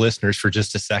talk to the listeners for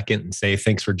just a second and say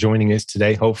thanks for joining us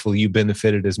today. Hopefully you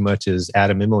benefited as much as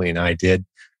Adam, Emily, and I did.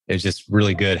 It was just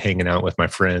really good hanging out with my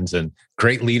friends and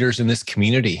great leaders in this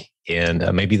community. And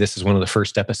maybe this is one of the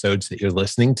first episodes that you're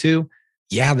listening to.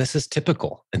 Yeah, this is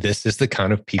typical. And this is the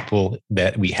kind of people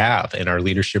that we have in our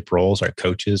leadership roles, our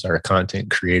coaches, our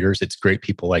content creators. It's great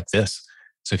people like this.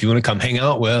 So if you want to come hang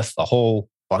out with a whole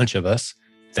bunch of us,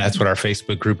 that's what our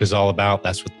Facebook group is all about.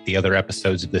 That's what the other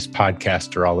episodes of this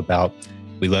podcast are all about.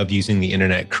 We love using the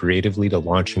internet creatively to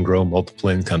launch and grow multiple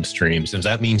income streams. If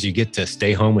that means you get to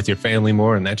stay home with your family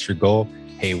more and that's your goal,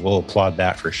 hey, we'll applaud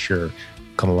that for sure.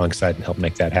 Come alongside and help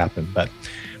make that happen. But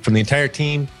from the entire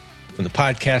team, from the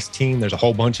podcast team, there's a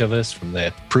whole bunch of us. From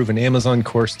the Proven Amazon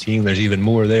course team, there's even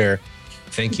more there.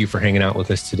 Thank you for hanging out with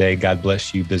us today. God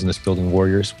bless you, business building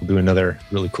warriors. We'll do another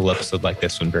really cool episode like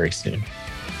this one very soon.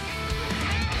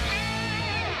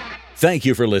 Thank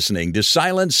you for listening to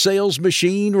Silent Sales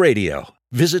Machine Radio.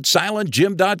 Visit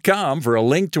silentjim.com for a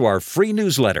link to our free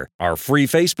newsletter, our free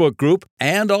Facebook group,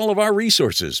 and all of our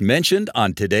resources mentioned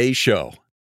on today's show.